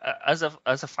a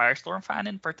Firestorm fan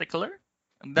in particular,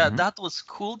 that was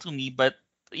cool to me. But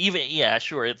even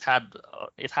sure, it had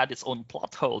its own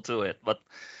plot hole to it. But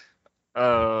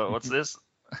what's this?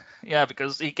 Yeah,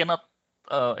 because he cannot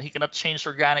change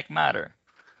organic matter.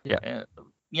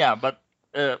 Yeah. But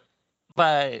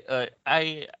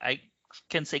I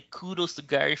can say kudos to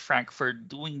Gary Frank for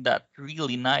doing that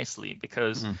really nicely,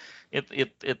 because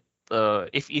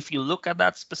if you look at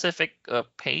that specific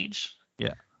page,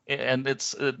 and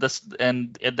it's this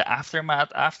and the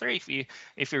aftermath after, if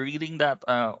you're reading that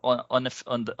on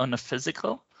a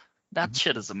physical, that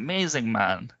shit is amazing,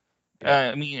 man.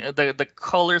 I mean, the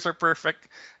colors are perfect,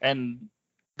 and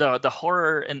the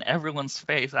horror in everyone's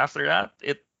face after that,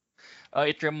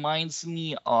 it reminds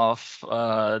me of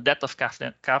Death of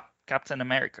Captain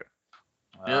America.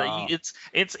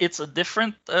 It's a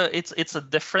different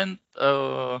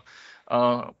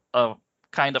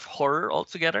kind of horror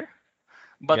altogether,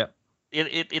 but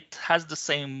it has the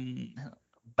same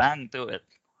bang to it,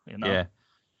 you know. Yeah,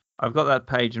 I've got that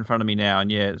page in front of me now,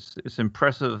 and it's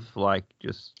impressive. Like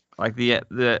just like the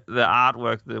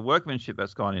artwork, the workmanship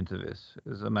that's gone into this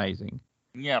is amazing.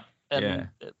 Yeah, and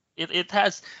it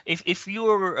has. If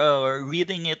you're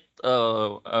reading it,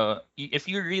 if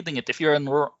you're a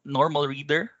normal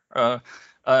reader,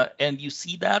 and you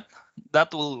see that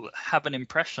will have an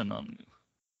impression on you.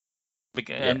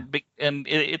 And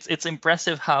it's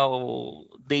impressive how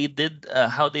they did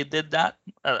that,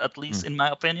 at least in my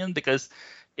opinion, because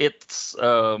it's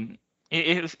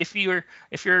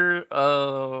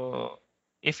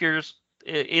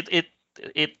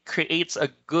it creates a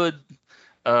good,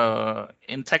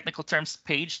 in technical terms,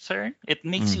 page turn. It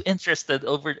makes you interested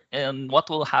over in what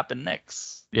will happen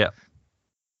next. Yeah.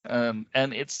 And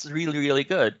it's really, really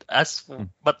good.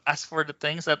 But as for the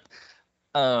things that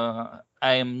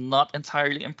I'm not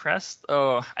entirely impressed,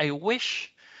 I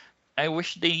wish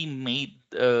they made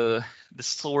the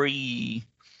story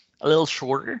a little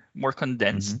shorter, more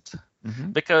condensed,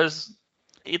 because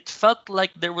it felt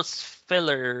like there was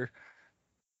filler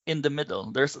in the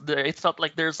middle. It felt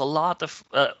like there's a lot of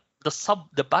the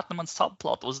Batman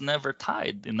subplot was never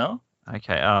tied, you know.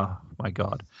 Okay. Oh my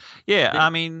God. Yeah.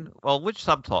 I mean, well, which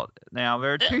subplot? Now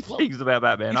there are two things about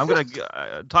Batman. I'm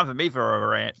gonna time for me for a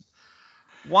rant.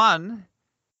 One,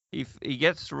 he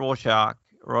gets Rorschach,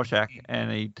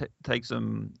 and he takes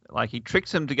him, like he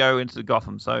tricks him to go into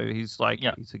Gotham. So he's like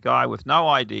he's a guy with no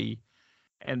ID,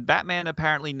 and Batman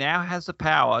apparently now has the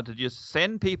power to just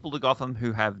send people to Gotham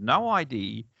who have no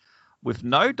ID, with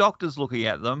no doctors looking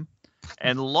at them,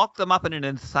 and lock them up in an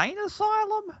insane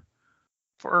asylum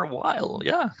for a while.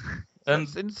 Yeah. And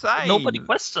that's insane. Nobody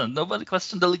questioned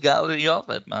the legality of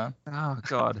it, man. Oh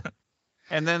God.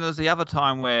 And then there's the other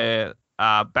time where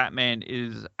Batman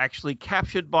is actually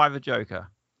captured by the Joker.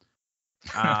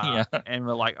 And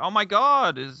we're like, oh my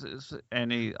God,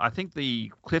 I think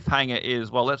the cliffhanger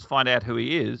is, well, let's find out who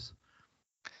he is.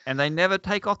 And they never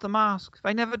take off the mask.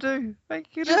 They never do. They of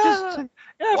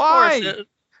why? Course.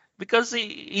 Because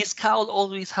his cowl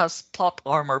always has plot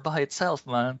armor by itself,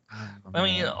 man. Oh, I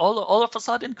mean, all of a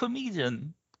sudden,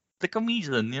 the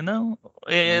comedian, you know,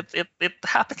 it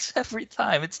happens every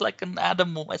time. It's like an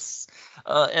Adam West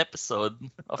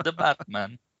episode of the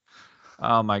Batman.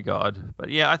 Oh my God! But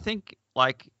yeah, I think,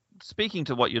 like, speaking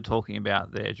to what you're talking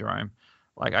about there, Jerome,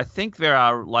 like I think there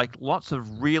are like lots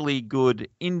of really good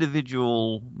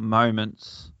individual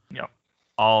moments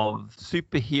of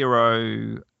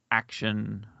superhero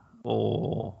action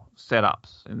or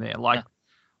setups in there, like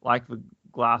the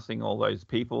glassing all those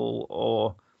people,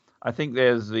 or I think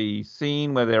there's the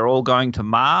scene where they're all going to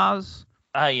Mars.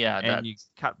 And you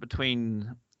cut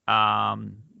between all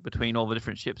the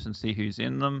different ships and see who's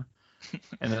in them.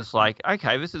 And it's like,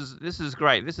 okay, this is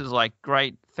great. This is like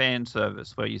great fan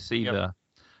service where you see the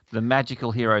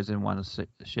magical heroes in one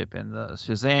ship and the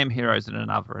Shazam heroes in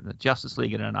another and the Justice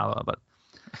League in another.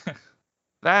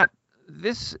 But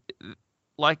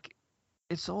like,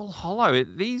 it's all hollow.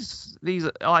 These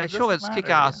like, sure, it's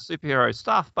kick-ass superhero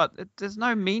stuff, but there's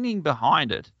no meaning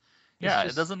behind it.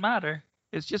 It doesn't matter.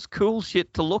 It's just cool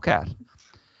shit to look at.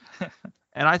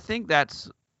 And I think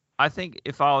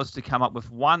if I was to come up with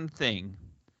one thing,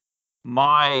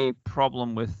 my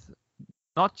problem with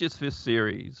not just this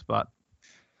series, but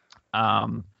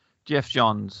Jeff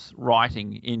Johns'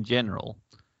 writing in general,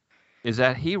 is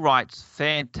that he writes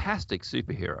fantastic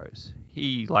superheroes.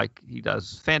 He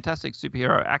does fantastic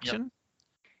superhero action,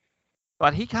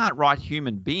 but he can't write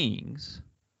human beings.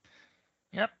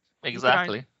 Yep,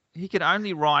 exactly. He can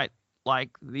only write like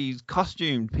these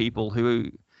costumed people who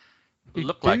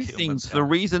look do like things humans, for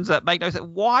reasons that make no sense.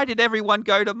 Why did everyone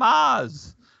go to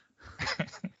Mars?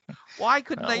 Why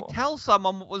couldn't they tell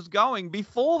someone what was going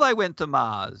before they went to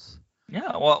Mars?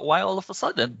 Yeah, why all of a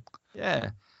sudden?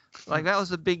 Yeah. Like that was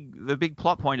the big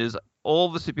plot point is all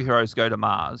the superheroes go to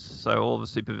Mars, so all the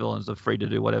supervillains are free to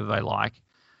do whatever they like.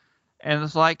 And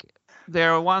it's like,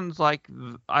 there are ones like,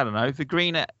 I don't know, the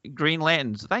Green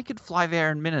Lanterns. They could fly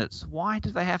there in minutes. Why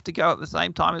do they have to go at the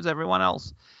same time as everyone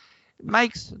else? It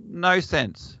makes no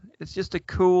sense. It's just a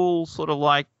cool sort of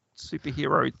like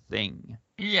superhero thing.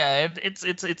 Yeah,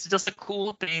 it's just a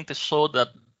cool thing to show that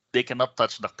they cannot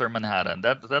touch Dr. Manhattan.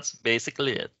 That's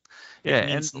basically it. Yeah, It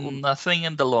means nothing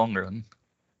in the long run.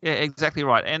 Yeah, exactly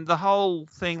right. And the whole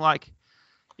thing, like,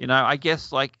 I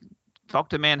guess like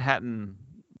Dr. Manhattan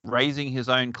raising his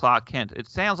own Clark Kent. It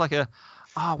sounds like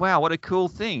oh wow, what a cool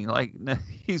thing! Like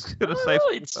he's gonna save. No,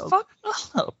 it's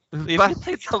fucked up. If you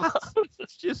think about it,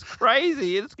 it's just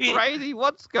crazy. It's crazy.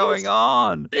 What's going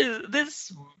on?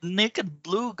 This naked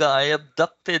blue guy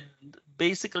abducted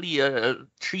basically a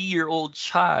 3-year-old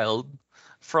child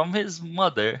from his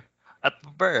mother at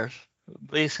birth.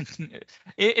 Basically,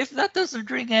 if that doesn't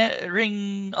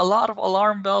ring a lot of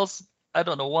alarm bells, I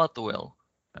don't know what will.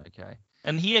 Okay.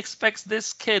 And he expects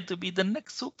this kid to be the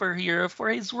next superhero for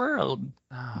his world,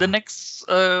 the next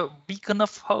beacon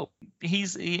of hope.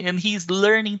 He's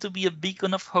learning to be a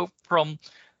beacon of hope from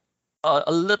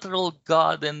a literal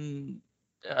god and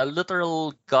a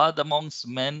literal god amongst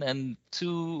men, and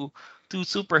two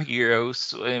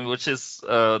superheroes, which is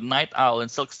Night Owl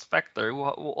and Silk Spectre, who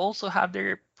also have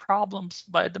their problems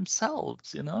by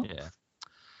themselves. Yeah.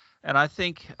 And I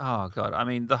think, oh God, I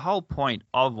mean, the whole point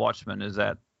of Watchmen is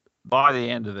that by the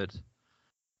end of it,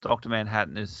 Dr.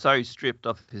 Manhattan is so stripped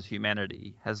of his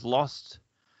humanity, has lost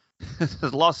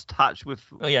touch with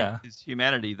his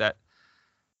humanity, that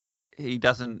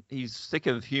he's sick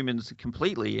of humans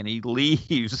completely, and he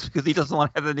leaves because he doesn't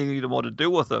want to have anything more to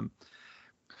do with them.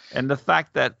 And the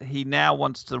fact that he now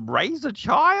wants to raise a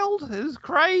child is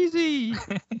crazy.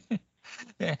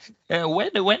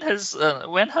 When has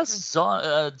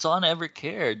John ever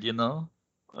cared? He was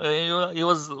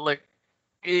like,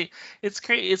 it's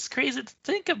crazy to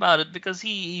think about it, because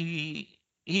the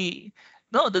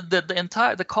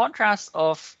contrast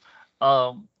of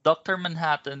Dr.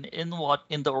 Manhattan in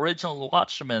the original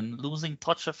Watchmen losing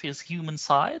touch of his human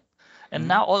side, and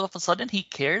now all of a sudden he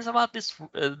cares about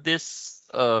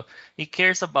he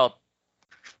cares about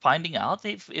finding out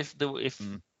if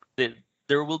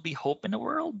there will be hope in the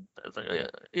world.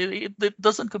 It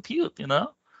doesn't compute,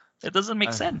 it doesn't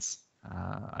make sense.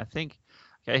 I think,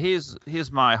 okay,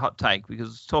 here's my hot take,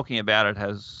 because talking about it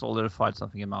has solidified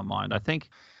something in my mind. I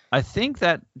think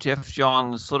that Geoff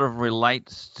Johns sort of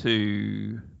relates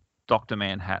to Dr.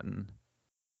 Manhattan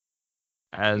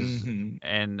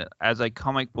as a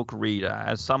comic book reader,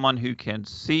 as someone who can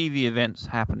see the events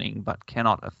happening but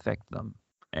cannot affect them.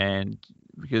 And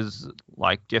because,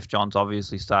 like, Geoff Johns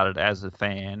obviously started as a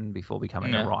fan before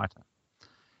becoming a writer,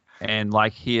 and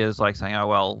like he is like saying, oh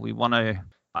well, we want to.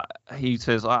 He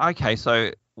says, okay,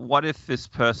 so what if this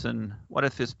person,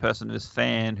 this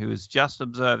fan who is just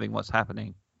observing what's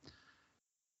happening,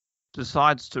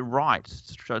 decides to write,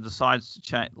 decides to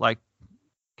change, like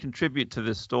contribute to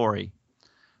this story?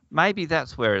 Maybe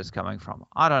that's where it's coming from.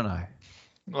 I don't know.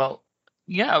 Well,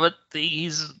 yeah, but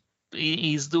he's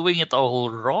doing it all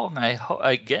wrong,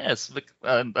 I guess,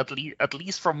 at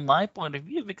least from my point of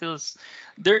view, because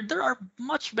there are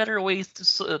much better ways to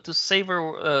save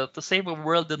a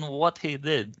world than what he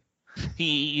did.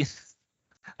 There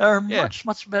are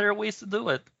much better ways to do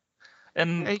it,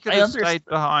 and he could have stayed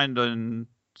behind and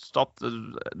stopped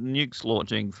the nukes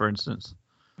launching, for instance.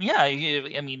 Yeah,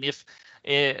 I mean, if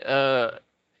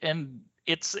and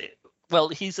it's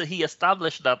he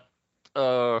established that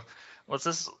Dr.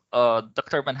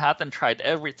 Manhattan tried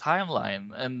every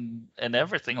timeline and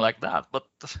everything like that, but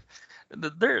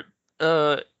there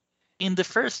in the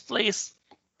first place,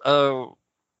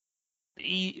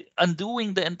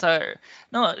 undoing the entire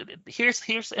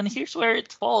here's where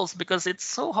it falls, because it's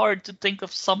so hard to think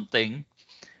of something.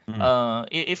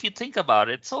 If you think about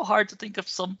it, it's so hard to think of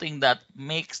something that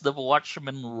makes the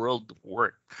Watchmen world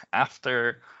work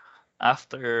after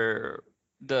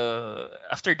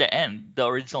the end, the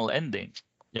original ending.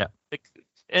 Yeah.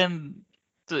 And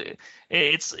to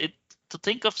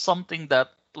think of something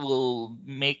that will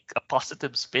make a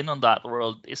positive spin on that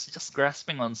world is just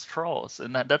grasping on straws,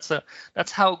 and that's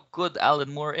how good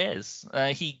Alan Moore is.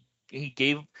 He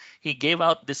gave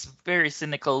out this very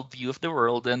cynical view of the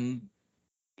world, and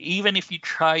even if you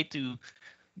try to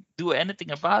do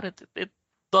anything about it, it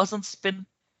doesn't spin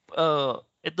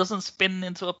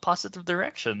into a positive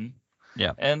direction.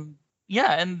 Yeah. And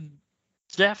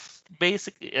Jeff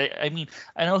basically, I mean,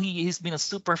 I know he's been a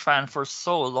super fan for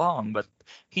so long, but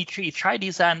he tried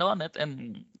his hand on it,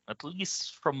 and at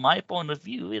least from my point of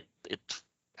view, it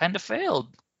kind of failed.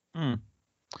 Well,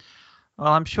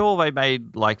 I'm sure they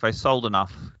sold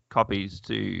enough copies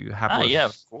to Yeah,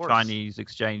 hapless of course. Chinese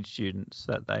exchange students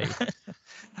that they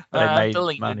I'm made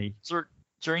telling you, money.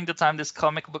 during the time this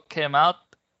comic book came out,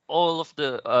 all of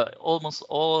the almost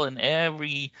all and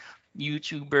every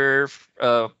YouTuber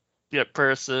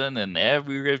person and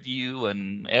every review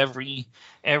and every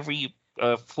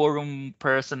forum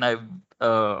person I've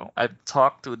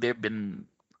talked to, they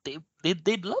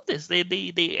love this. They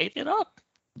ate it up.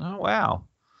 Oh wow.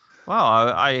 Well,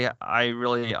 I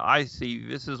really see.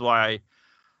 This is why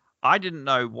I didn't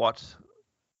know what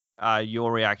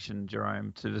your reaction,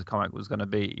 Jerome, to this comic was going to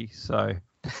be. So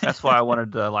that's why I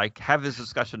wanted to like have this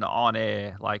discussion on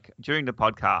air, like during the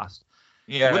podcast.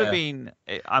 Yeah. It would have been.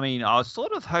 I mean, I was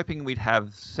sort of hoping we'd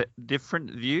have different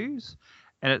views,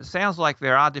 and it sounds like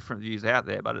there are different views out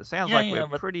there. But it sounds like we're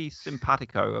pretty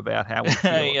simpatico about how we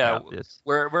feel about this.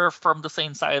 We're from the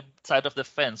same side of the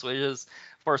fence, which is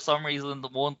for some reason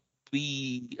won't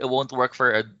work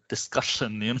for a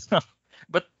discussion, you know.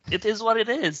 But it is what it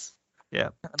is.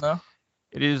 Yeah. You know?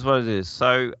 It is what it is.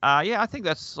 So yeah, I think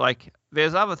that's like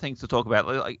there's other things to talk about.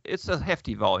 Like it's a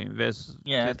hefty volume. There's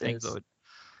things that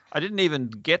I didn't even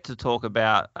get to talk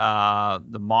about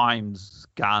the Mime's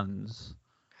guns.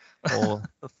 Or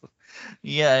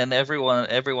yeah, and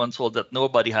everyone's told that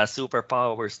nobody has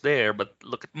superpowers there, but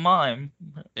look at Mime.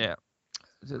 Yeah.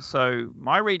 So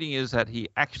my reading is that he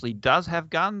actually does have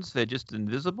guns. They're just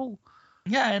invisible.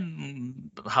 Yeah,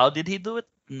 and how did he do it?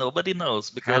 Nobody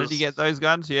knows. Because how did he get those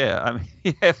guns? Yeah, I mean,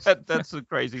 yeah, that's a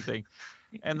crazy thing.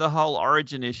 And the whole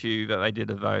origin issue that they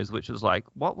did of those, which was like,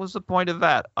 what was the point of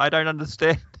that? I don't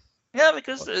understand. Yeah,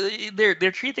 because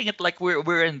they're treating it like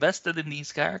we're invested in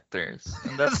these characters,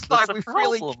 and that's like the we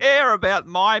problem. really care about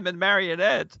Mime and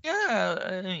Marionette. Yeah,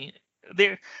 I mean,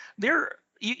 they're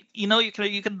you know you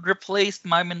can replace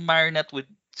Mime and Marionette with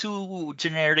two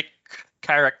generic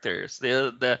characters.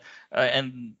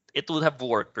 And it would have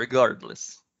worked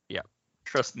regardless. Yeah,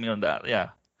 trust me on that.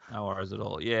 Yeah. No worries at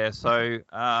all. Yeah. So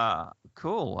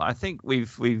cool. I think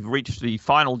we've reached the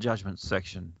final judgment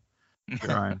section,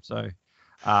 Jerome. So.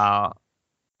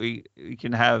 You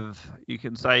can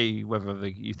say whether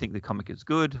you think the comic is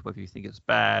good, whether you think it's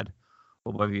bad,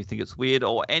 or whether you think it's weird,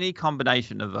 or any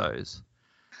combination of those.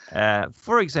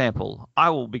 For example,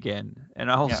 I will begin,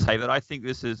 and I will say that I think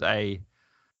this is a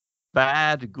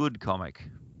bad good comic.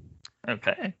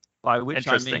 Okay. By which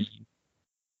I mean,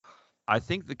 I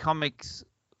think the comic's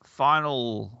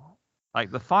final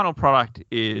product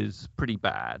is pretty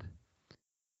bad.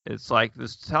 It's like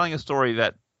this telling a story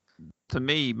that to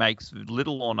me makes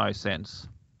little or no sense.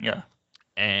 Yeah.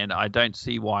 And I don't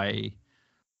see why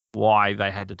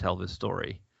they had to tell this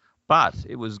story. But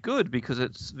it was good because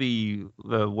it's the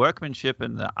workmanship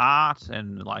and the art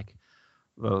and like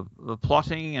the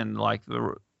plotting and like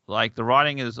the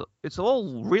writing it's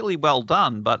all really well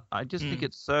done, but I just think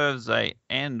it serves a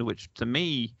end which to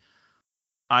me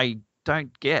I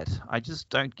don't get. I just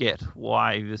don't get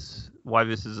why this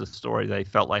is a story they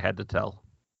felt they had to tell.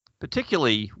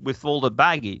 Particularly with all the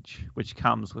baggage which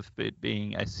comes with it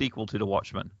being a sequel to The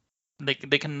Watchmen. They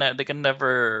can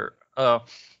never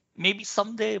maybe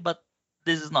someday, but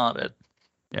this is not it.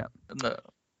 Yeah. No.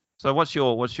 So what's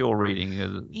your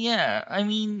reading? Yeah, I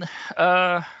mean,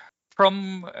 for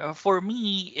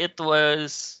me it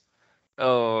was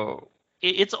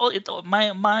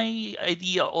my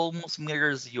idea almost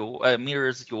mirrors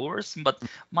yours, but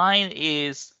mine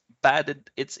is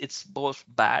bad. It's both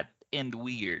bad and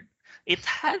weird. It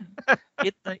had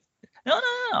it no.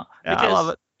 Yeah, because, I love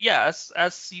it. Yeah,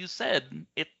 as you said,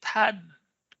 it had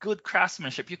good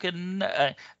craftsmanship. You can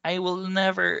I will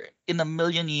never in a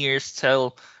million years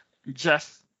tell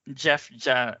Jeff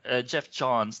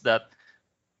Johns that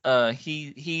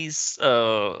he's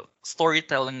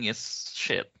storytelling is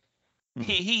shit.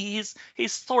 His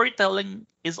storytelling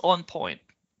is on point.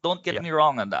 Don't get me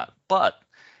wrong on that. But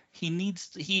he's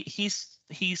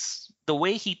the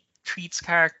way he treats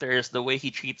characters, the way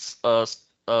he treats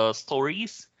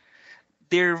stories,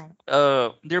 they're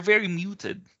very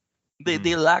muted.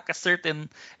 They lack a certain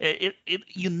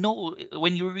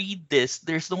when you read this,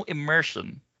 there's no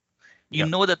immersion. You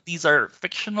know that these are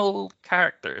fictional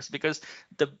characters because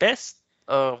the best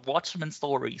Watchmen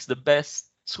stories, the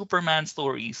best Superman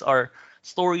stories are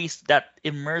stories that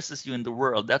immerses you in the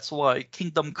world. That's why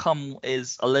Kingdom Come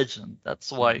is a legend.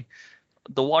 That's why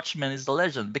The Watchmen is the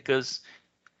legend, because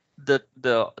the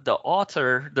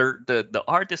author, the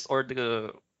artist or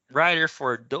the writer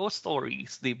for those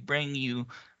stories, they bring you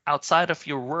outside of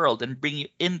your world and bring you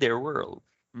in their world.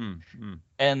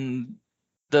 And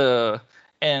Jeff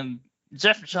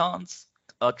Johns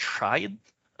tried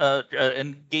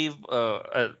and gave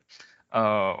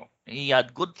He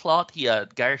had good plot.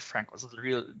 Gary Frank was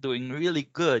doing really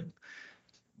good,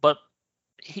 but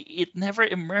it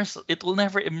will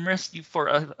never immerse you for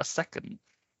a second.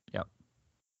 Yep.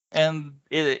 And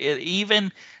it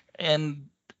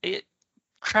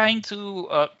trying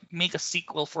to make a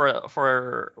sequel for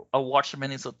a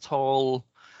Watchmen is a tall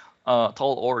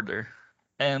order.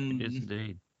 And It is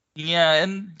indeed. yeah,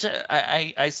 and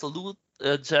I salute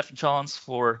Jeff Johns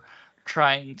for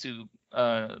trying to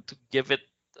give it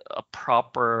a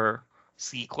proper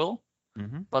sequel.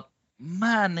 Mm-hmm. But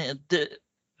man,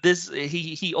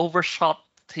 he overshot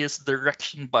his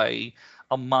direction by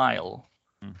a mile.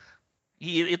 Mm.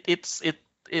 It's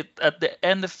at the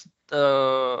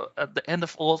end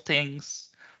of all things,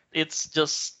 it's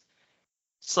just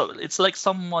so it's like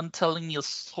someone telling you a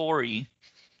story,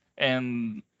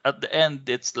 and at the end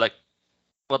it's like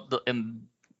what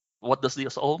does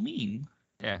this all mean?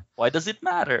 Yeah. Why does it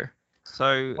matter?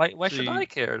 So Why should I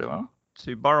care though?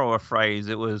 To borrow a phrase,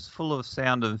 it was full of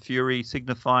sound and fury,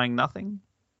 signifying nothing.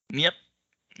 Yep,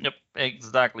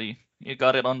 exactly. You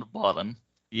got it on the bottom.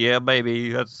 Yeah,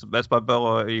 baby, that's my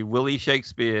boy, Willie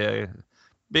Shakespeare,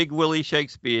 Big Willie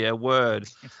Shakespeare. Word.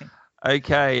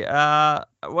 Okay.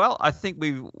 Well, I think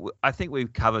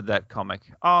we've covered that comic.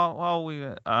 Oh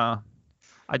well,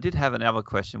 I did have another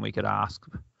question we could ask.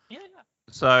 Yeah.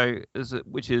 So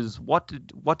what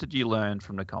did you learn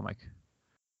from the comic?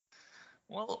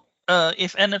 Well,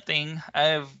 if anything,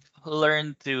 I've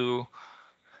learned to,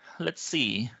 let's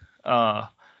see, I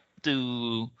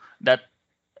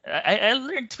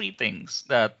learned three things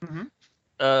that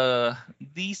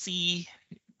DC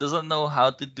doesn't know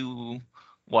how to do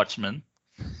Watchmen.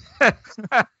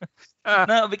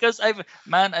 No, because I've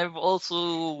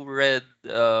also read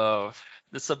the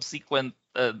subsequent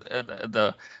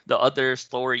the other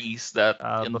stories that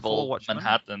involve Watchmen?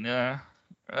 Manhattan, yeah,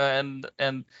 and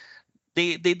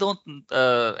they don't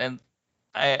they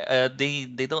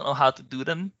don't know how to do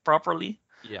them properly.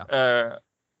 Yeah.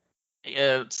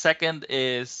 Second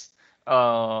is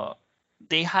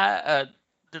they had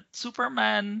the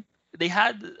Superman. They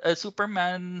had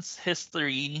Superman's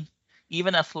history,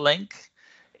 even at length.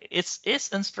 It's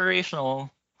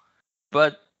inspirational,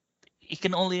 but he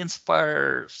can only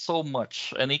inspire so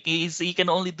much, and he can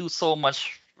only do so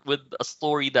much with a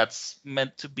story that's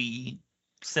meant to be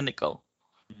cynical.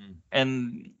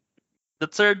 And the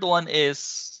third one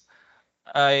is,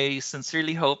 I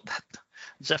sincerely hope that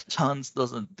Jeff Johns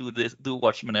doesn't do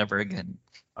Watchmen ever again.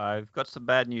 I've got some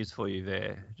bad news for you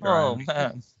there, Oh Jerome.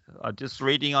 man! Just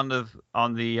reading on the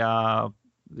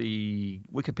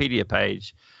Wikipedia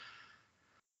page.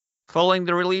 Following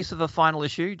the release of the final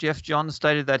issue, Jeff Johns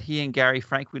stated that he and Gary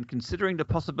Frank were considering the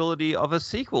possibility of a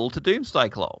sequel to Doomsday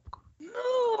Clock.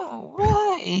 No,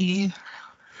 why?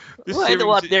 This Why? series-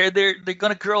 What? They're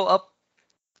gonna grow up.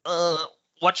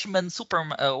 Watchmen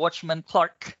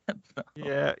Clark.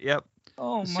 Yeah, yep.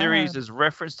 Oh The man! series is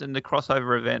referenced in the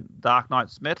crossover event Dark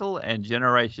Knight's Metal and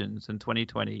Generations in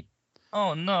 2020,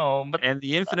 Oh no! But and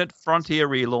the Infinite Frontier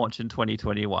relaunch in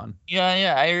 2021.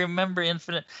 yeah, I remember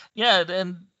Infinite. Yeah,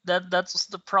 and that's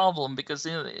the problem, because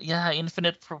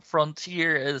Infinite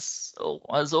Frontier has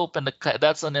opened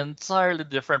that's an entirely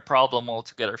different problem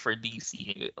altogether for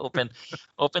DC.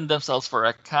 Open themselves for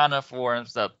a can of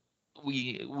worms that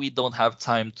we don't have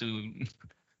time to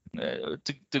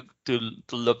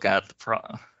look at.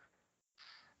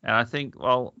 And I think,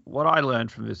 well, what I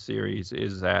learned from this series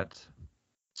is that,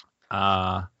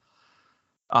 I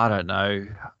don't know.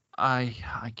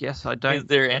 I guess I don't. Is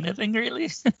there anything really?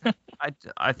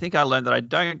 I think I learned that I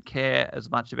don't care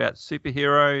as much about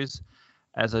superheroes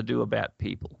as I do about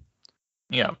people.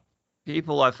 Yeah.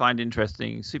 People I find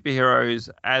interesting. Superheroes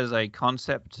as a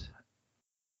concept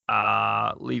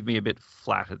leave me a bit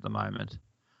flat at the moment.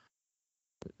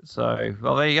 So,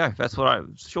 well, there you go. That's what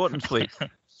short and sweet.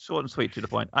 Short and sweet to the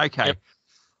point. Okay. Yep.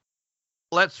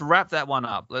 Let's wrap that one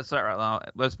up. Let's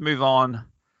move on.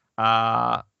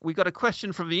 We got a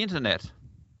question from the internet.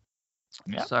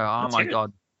 Yeah. So, oh let's my hear it.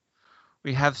 God.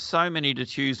 We have so many to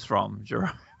choose from, Jerome.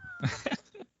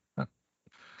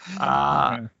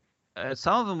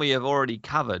 Some of them we have already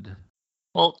covered.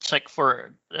 Well, check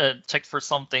for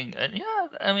something, and yeah,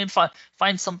 I mean,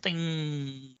 find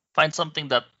something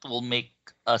that will make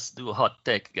us do a hot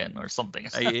take again or something.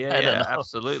 I don't know.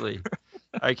 Absolutely.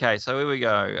 Okay, so here we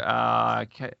go.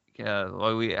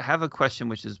 Well, we have a question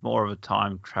which is more of a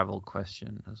time travel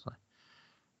question. It's like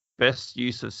best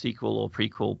use of sequel or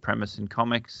prequel premise in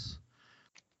comics.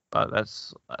 But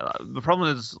that's the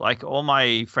problem is, like, all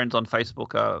my friends on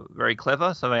Facebook are very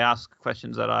clever, so they ask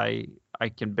questions that I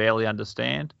can barely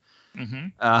understand. Mm-hmm.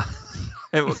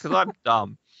 Because I'm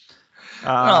dumb.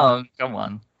 Oh, come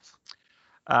on.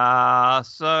 Oh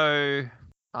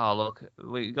look,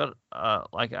 we got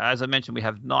like as I mentioned, we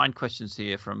have 9 questions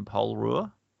here from Paul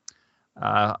Ruhr,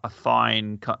 a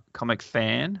fine comic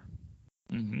fan.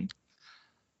 Mm-hmm.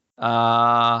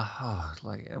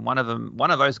 And one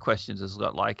of those questions has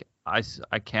got like I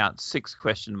count 6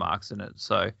 question marks in it,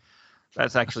 so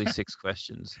that's actually 6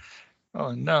 questions.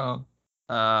 Oh no.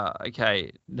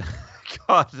 Okay.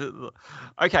 God.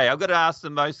 Okay, I've got to ask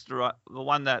the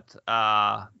one that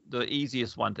the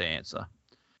easiest one to answer,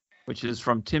 which is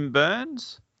from Tim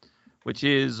Burns, which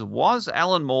is, was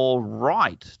Alan Moore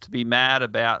right to be mad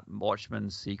about Watchmen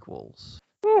sequels?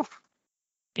 Oof.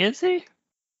 Is he?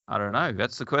 I don't know.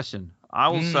 That's the question. I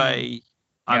will say,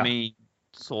 I Yeah. mean,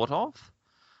 sort of.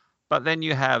 But then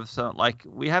you have some, like,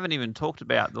 we haven't even talked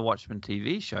about the Watchmen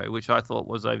TV show, which I thought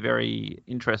was a very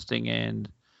interesting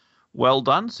and well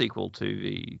done sequel to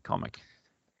the comic.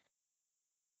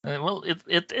 Well,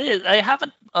 it is. I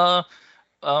haven't. Well,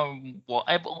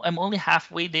 I'm only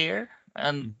halfway there,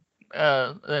 and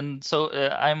so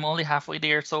I'm only halfway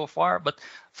there so far. But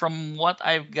from what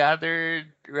I've gathered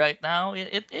right now,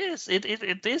 it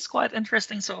is quite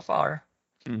interesting so far.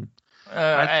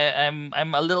 I'm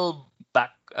a little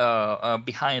back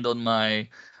behind on my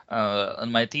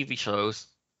TV shows.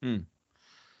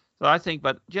 So I think,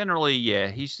 but generally, yeah,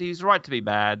 he's right to be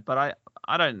mad, but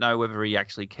I don't know whether he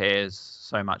actually cares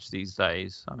so much these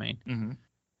days. I mean,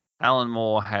 Alan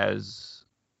Moore has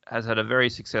had a very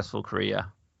successful career,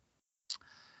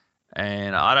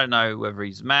 and I don't know whether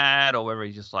he's mad or whether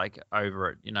he's just like over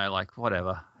it, like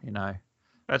whatever,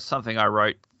 That's something I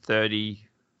wrote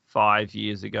 35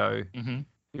 years ago.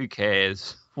 Who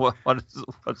cares?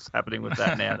 What's happening with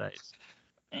that nowadays?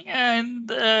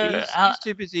 And he's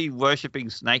too busy worshipping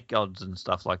snake gods and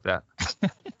stuff like that.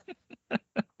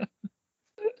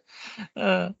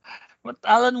 But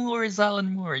Alan Moore is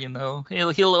Alan Moore,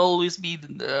 He'll always be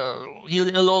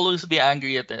he'll always be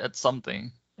angry at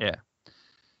something. Yeah,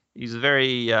 he's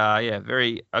very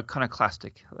very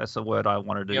iconoclastic. That's the word I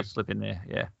wanted to slip in there.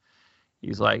 Yeah,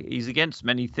 he's against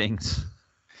many things.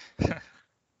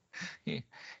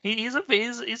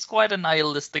 He's quite a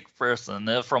nihilistic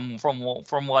person from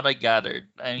what I gathered.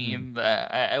 I mean,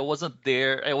 I wasn't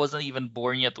there. I wasn't even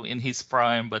born yet in his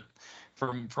prime, but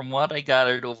from what I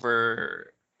gathered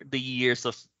over the years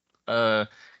of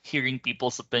hearing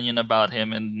people's opinion about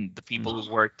him and the people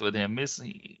who worked with him,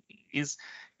 he's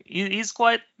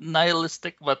quite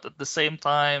nihilistic, but at the same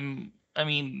time, I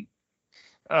mean,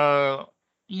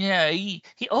 yeah, he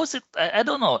owes it. I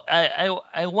don't know.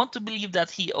 I want to believe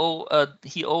that he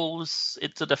owes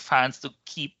it to the fans to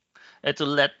keep to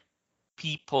let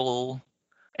people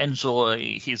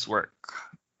enjoy his work.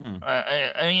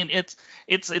 I mean,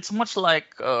 it's much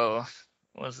like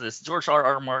what's this, George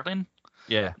R.R. Martin?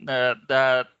 Yeah.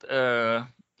 Yeah.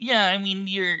 I mean,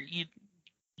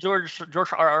 George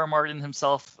R.R. Martin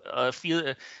himself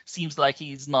seems like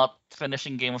he's not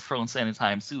finishing Game of Thrones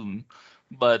anytime soon,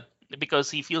 but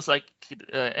because he feels like,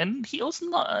 and he owes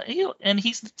not, and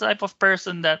he's the type of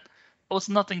person that owes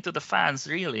nothing to the fans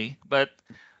really, but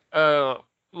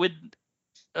with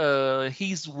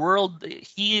his world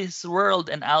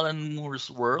and Alan Moore's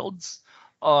worlds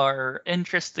are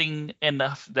interesting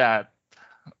enough that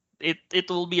it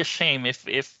will be a shame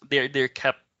if they're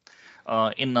kept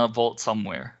in a vault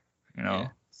somewhere, Yeah,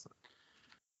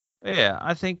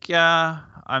 I think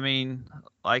I mean,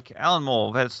 like Alan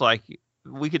Moore, that's like,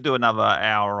 we could do another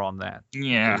hour on that.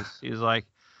 Yeah. He's like,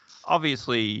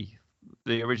 obviously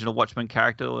the original Watchmen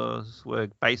characters were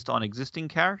based on existing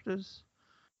characters.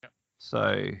 Yep.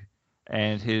 So,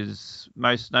 and his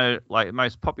most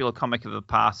popular comic of the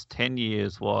past 10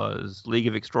 years was League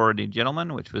of Extraordinary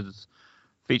Gentlemen, which was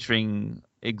featuring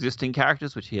existing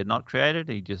characters which he had not created.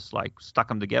 He just like stuck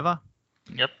them together.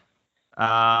 Yep.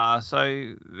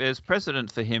 So there's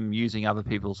precedent for him using other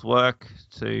people's work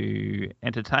to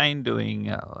entertain, doing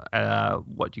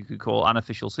what you could call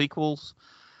unofficial sequels.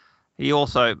 He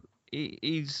also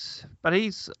he's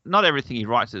not everything he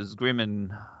writes is grim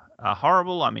and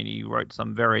horrible. I mean, he wrote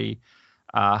some very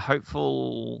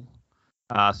hopeful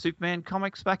Superman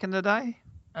comics back in the day.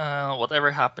 Whatever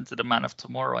Happened to the Man of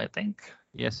Tomorrow, I think.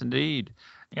 Yes, indeed.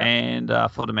 Yep. And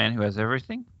For the Man Who Has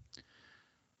Everything.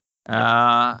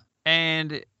 Yep.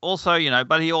 And also,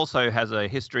 but he also has a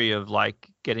history of like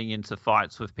getting into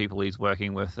fights with people he's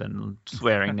working with and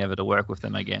swearing never to work with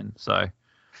them again. So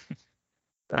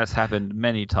that's happened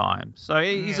many times. So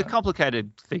he's a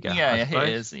complicated figure. Yeah, he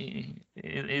is.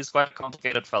 He's quite a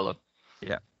complicated fellow.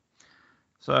 Yeah.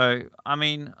 So, I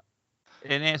mean,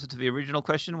 in answer to the original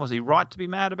question, was he right to be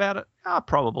mad about it?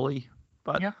 Probably.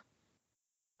 But, yeah.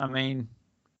 I mean,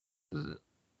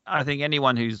 I think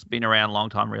anyone who's been around a long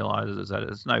time realizes that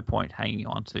there's no point hanging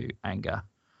on to anger.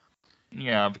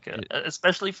 Yeah, because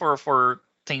especially for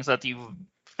things that you've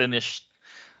finished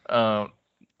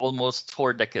almost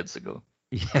 4 decades ago.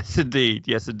 Yes, indeed.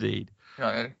 Yes, indeed.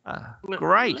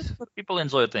 Great. Let's let people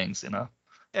enjoy things,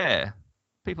 Yeah.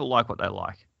 People like what they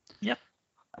like. Yep.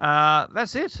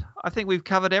 That's it. I think we've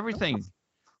covered everything.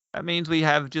 That means we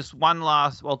have just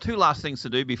two last things to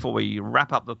do before we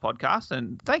wrap up the podcast.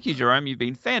 And thank you, Jerome. You've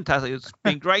been fantastic. It's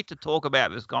been great to talk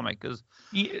about this comic because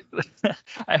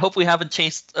I hope we haven't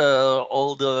chased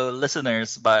all the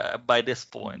listeners by this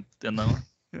point.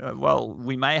 Well,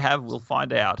 we may have. We'll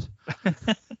find out.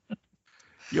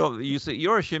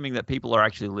 You're assuming that people are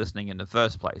actually listening in the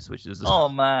first place, which is oh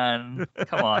man,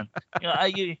 come on.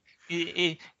 The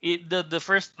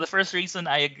first reason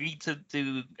I agreed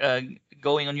to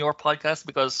going on your podcast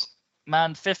because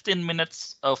man, 15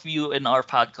 minutes of you in our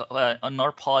on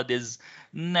our pod is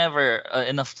never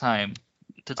enough time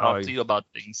to talk to you about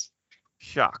things.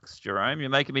 Shucks, Jerome, you're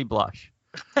making me blush.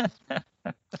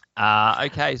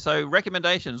 Okay, so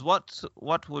recommendations. What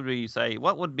would we say?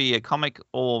 What would be a comic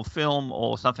or film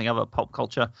or something of a pop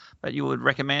culture that you would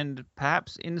recommend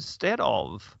perhaps instead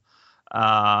of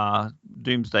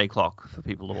Doomsday Clock for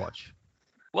people to watch?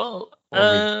 Well,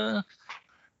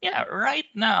 yeah, right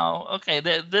now, okay,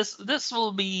 this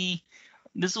will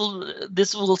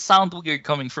sound weird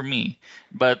coming from me,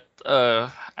 but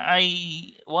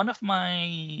one of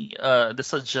my the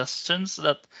suggestions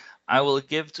that I will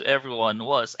give to everyone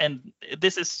was, and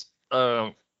this is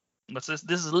this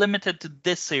is limited to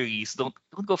this series. Don't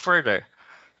go further.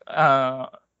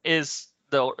 Is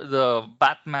the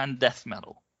Batman Death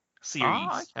Metal series?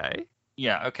 Oh, okay.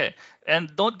 Yeah, okay.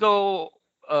 And don't go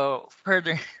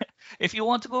further. If you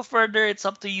want to go further, it's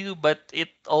up to you. But it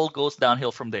all goes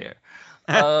downhill from there.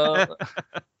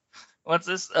 What's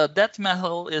this? Death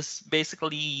Metal is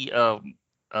basically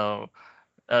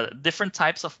different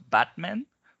types of Batman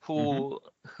who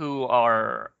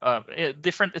are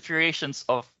different iterations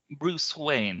of Bruce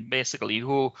Wayne, basically,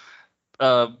 who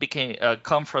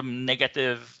come from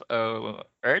negative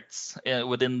Earths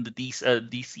within the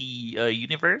DC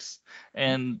universe,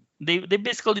 and they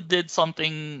basically did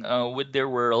something with their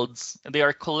worlds. They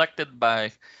are collected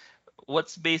by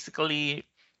what's basically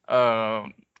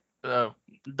the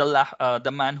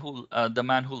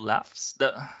man who laughs,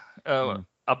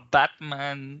 a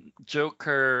Batman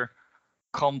Joker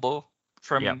combo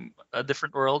from a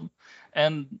different world,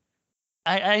 and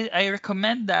I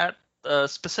recommend that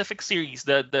specific series,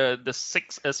 the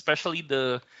 6, especially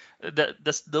those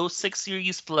 6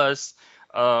 series plus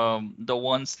the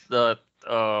ones that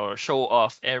show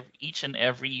off each and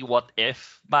every what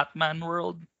if Batman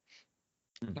world,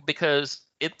 because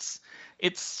it's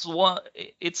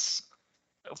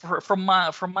from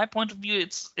my point of view,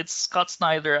 it's Scott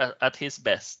Snyder at his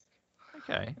best.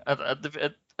 Okay.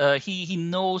 He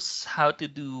knows how to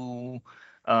do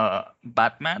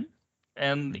Batman,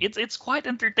 and it's quite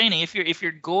entertaining. If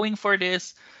you're going for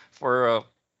this from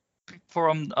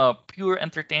a pure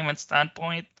entertainment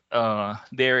standpoint,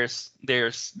 there's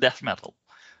Death Metal.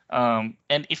 And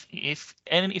if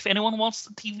anyone wants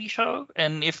a TV show,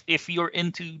 and if you're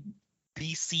into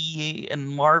DC and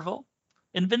Marvel,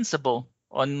 Invincible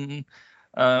on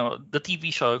the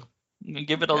TV show,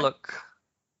 give it a look.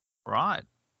 Right.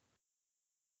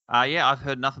 Yeah, I've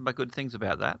heard nothing but good things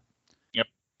about that. Yep.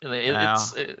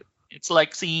 It's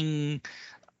like seeing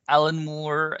Alan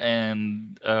Moore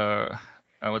and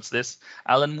what's this?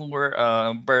 Alan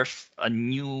Moore birth a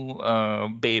new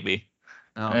baby.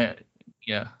 Oh.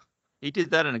 Yeah. He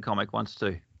did that in a comic once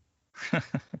too.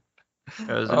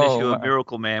 There was an issue of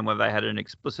Miracle Man where they had an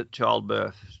explicit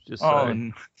childbirth.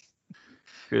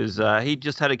 Because he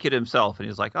just had a kid himself, and he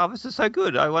was like, "Oh, this is so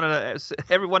good! I wanted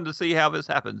everyone to see how this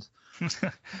happens."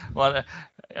 Well,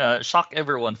 shock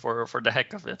everyone for the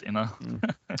heck of it,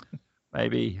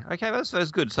 Maybe. Okay,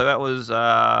 that's good. So that was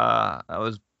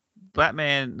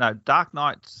Batman. No, Dark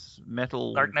Knight's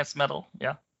Metal. Dark Knight's Metal,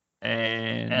 yeah.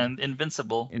 And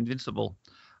Invincible.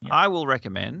 Yeah. I will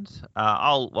recommend.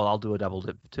 I'll do a double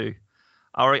dip too.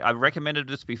 I recommended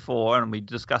this before, and we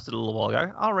discussed it a little while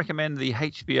ago. I'll recommend the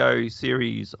HBO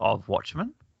series of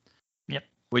Watchmen. Yep.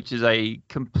 Which is a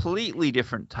completely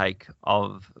different take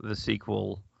of the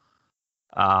sequel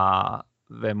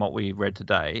than what we read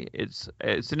today. It's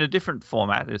in a different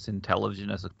format. It's in television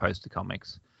as opposed to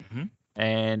comics. Mm-hmm.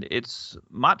 And it's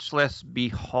much less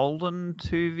beholden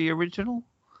to the original.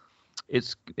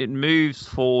 It moves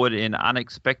forward in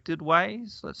unexpected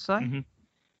ways, let's say. Mm-hmm.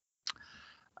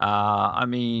 I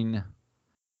mean,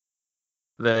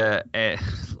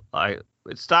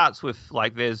 it starts with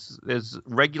like there's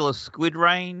regular squid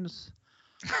rains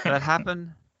that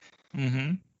happen.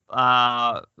 Mm-hmm.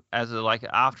 As a like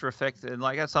after effect, and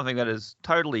like that's something that is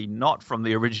totally not from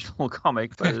the original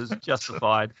comic, but is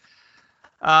justified.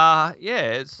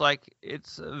 It's like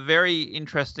it's a very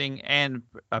interesting and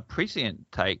a prescient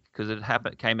take because it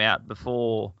came out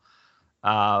before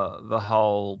the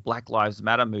whole Black Lives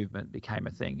Matter movement became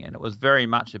a thing, and it was very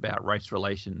much about race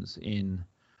relations in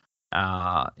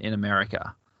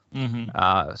America.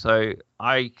 Mm-hmm. So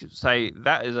I say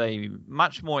that is a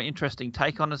much more interesting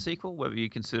take on the sequel, whether you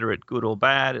consider it good or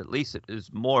bad. At least it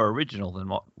is more original than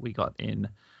what we got in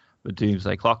the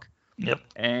Doomsday Clock. Yep.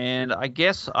 And I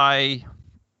guess in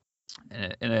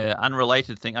an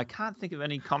unrelated thing, I can't think of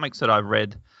any comics that I've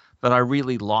read that I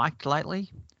really liked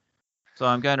lately. So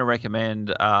I'm going to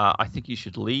recommend I Think You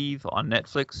Should Leave on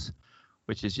Netflix,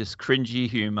 which is just cringy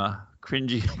humor,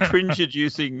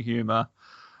 cringe-inducing humor.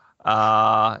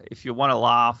 If you want to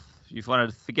laugh, if you want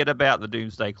to forget about the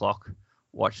Doomsday Clock,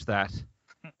 watch that,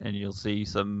 and you'll see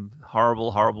some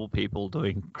horrible, horrible people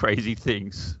doing crazy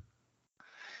things.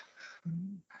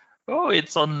 Oh,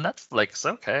 it's on Netflix.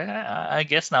 Okay, I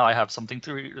guess now I have something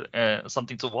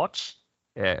to watch.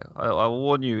 Yeah, I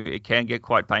warn you, it can get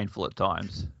quite painful at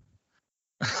times.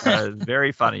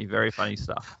 Very funny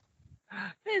stuff.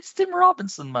 It's Tim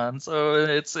Robinson, man. So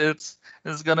it's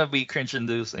gonna be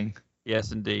cringe-inducing.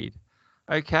 Yes, indeed.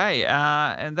 Okay,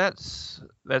 and that's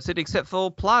it, except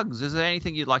for plugs. Is there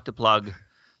anything you'd like to plug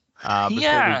before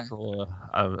we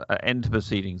end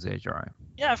proceedings there, Jerome?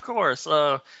 Yeah, of course.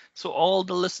 So all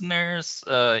the listeners,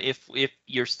 if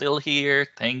you're still here,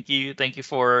 thank you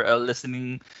for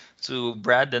listening to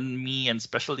Brad and me, and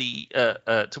especially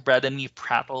to Brad and me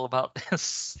prattle about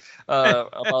this,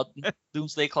 about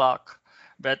Doomsday Clock.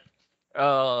 But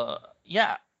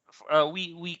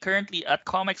we currently at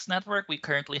Comics Network, we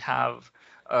currently have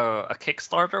a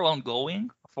Kickstarter ongoing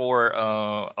for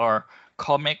our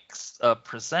Comics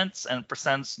Presents and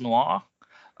Presents Noir.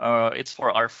 It's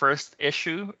for our first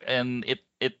issue, and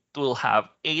it will have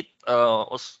 8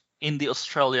 indie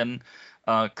Australian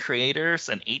creators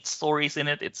and 8 stories in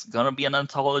it. It's gonna be an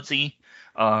anthology.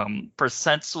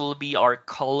 Presents will be our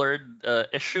colored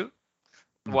issue,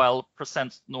 while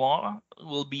Presents Noir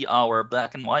will be our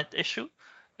black and white issue,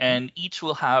 and each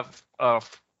will have 4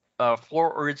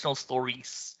 original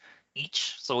stories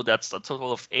each. So that's a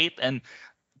total of 8, and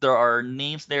there are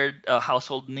names there,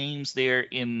 household names there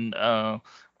in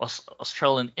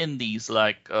Australian indies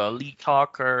like Lee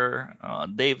Cocker,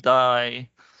 Dave Dye,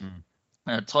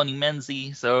 Tony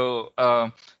Menzies. So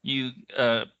you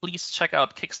please check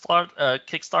out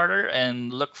Kickstarter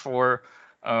and look for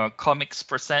Comics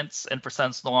Presents and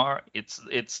Presents Noir.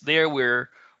 It's there.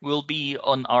 We'll be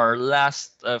on our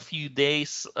last few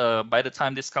days by the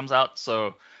time this comes out.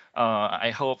 So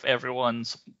I hope everyone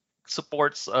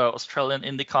supports Australian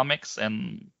indie comics,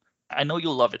 and I know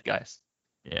you'll love it, guys.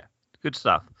 Yeah, good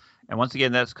stuff. And once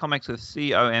again, that's Comics with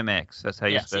COMX. That's how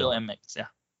you spell it. COMX, yeah.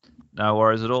 No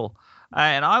worries at all.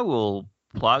 And I'll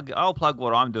plug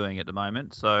what I'm doing at the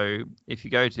moment. So if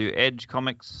you go to Edge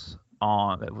Comics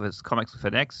with Comics with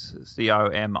an X,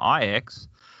 COMIX,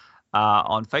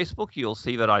 on Facebook, you'll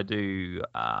see that I do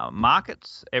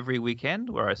markets every weekend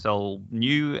where I sell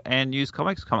new and used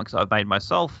comics I've made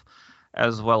myself,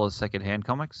 as well as secondhand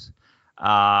comics.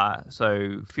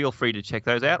 So feel free to check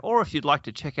those out. Or if you'd like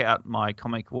to check out my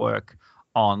comic work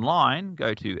online,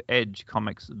 go to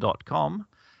edgecomics.com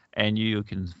and you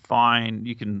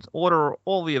can order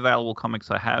all the available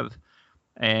comics I have.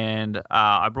 And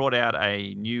I brought out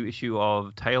a new issue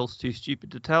of Tales Too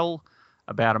Stupid to Tell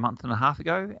about a month and a half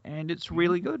ago, and it's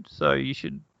really good. So you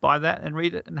should buy that and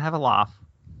read it and have a laugh.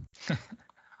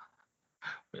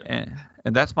 and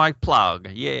that's my plug.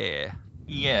 Yeah.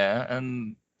 Yeah,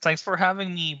 and thanks for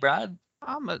having me, Brad.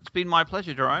 It's been my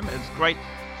pleasure, Jerome. It's great.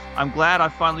 I'm glad I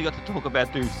finally got to talk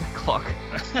about Doomsday Clock.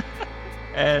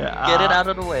 And, get it out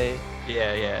of the way.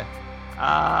 Yeah.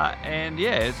 And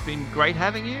yeah, it's been great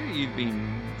having you. You've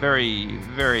been very,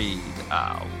 very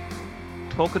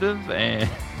talkative and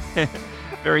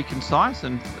very concise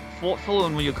and thoughtful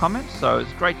in your comments. So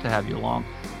it's great to have you along.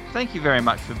 Thank you very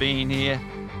much for being here.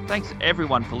 Thanks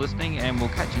everyone for listening, and we'll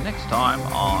catch you next time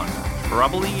on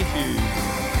Troubling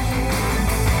Issues.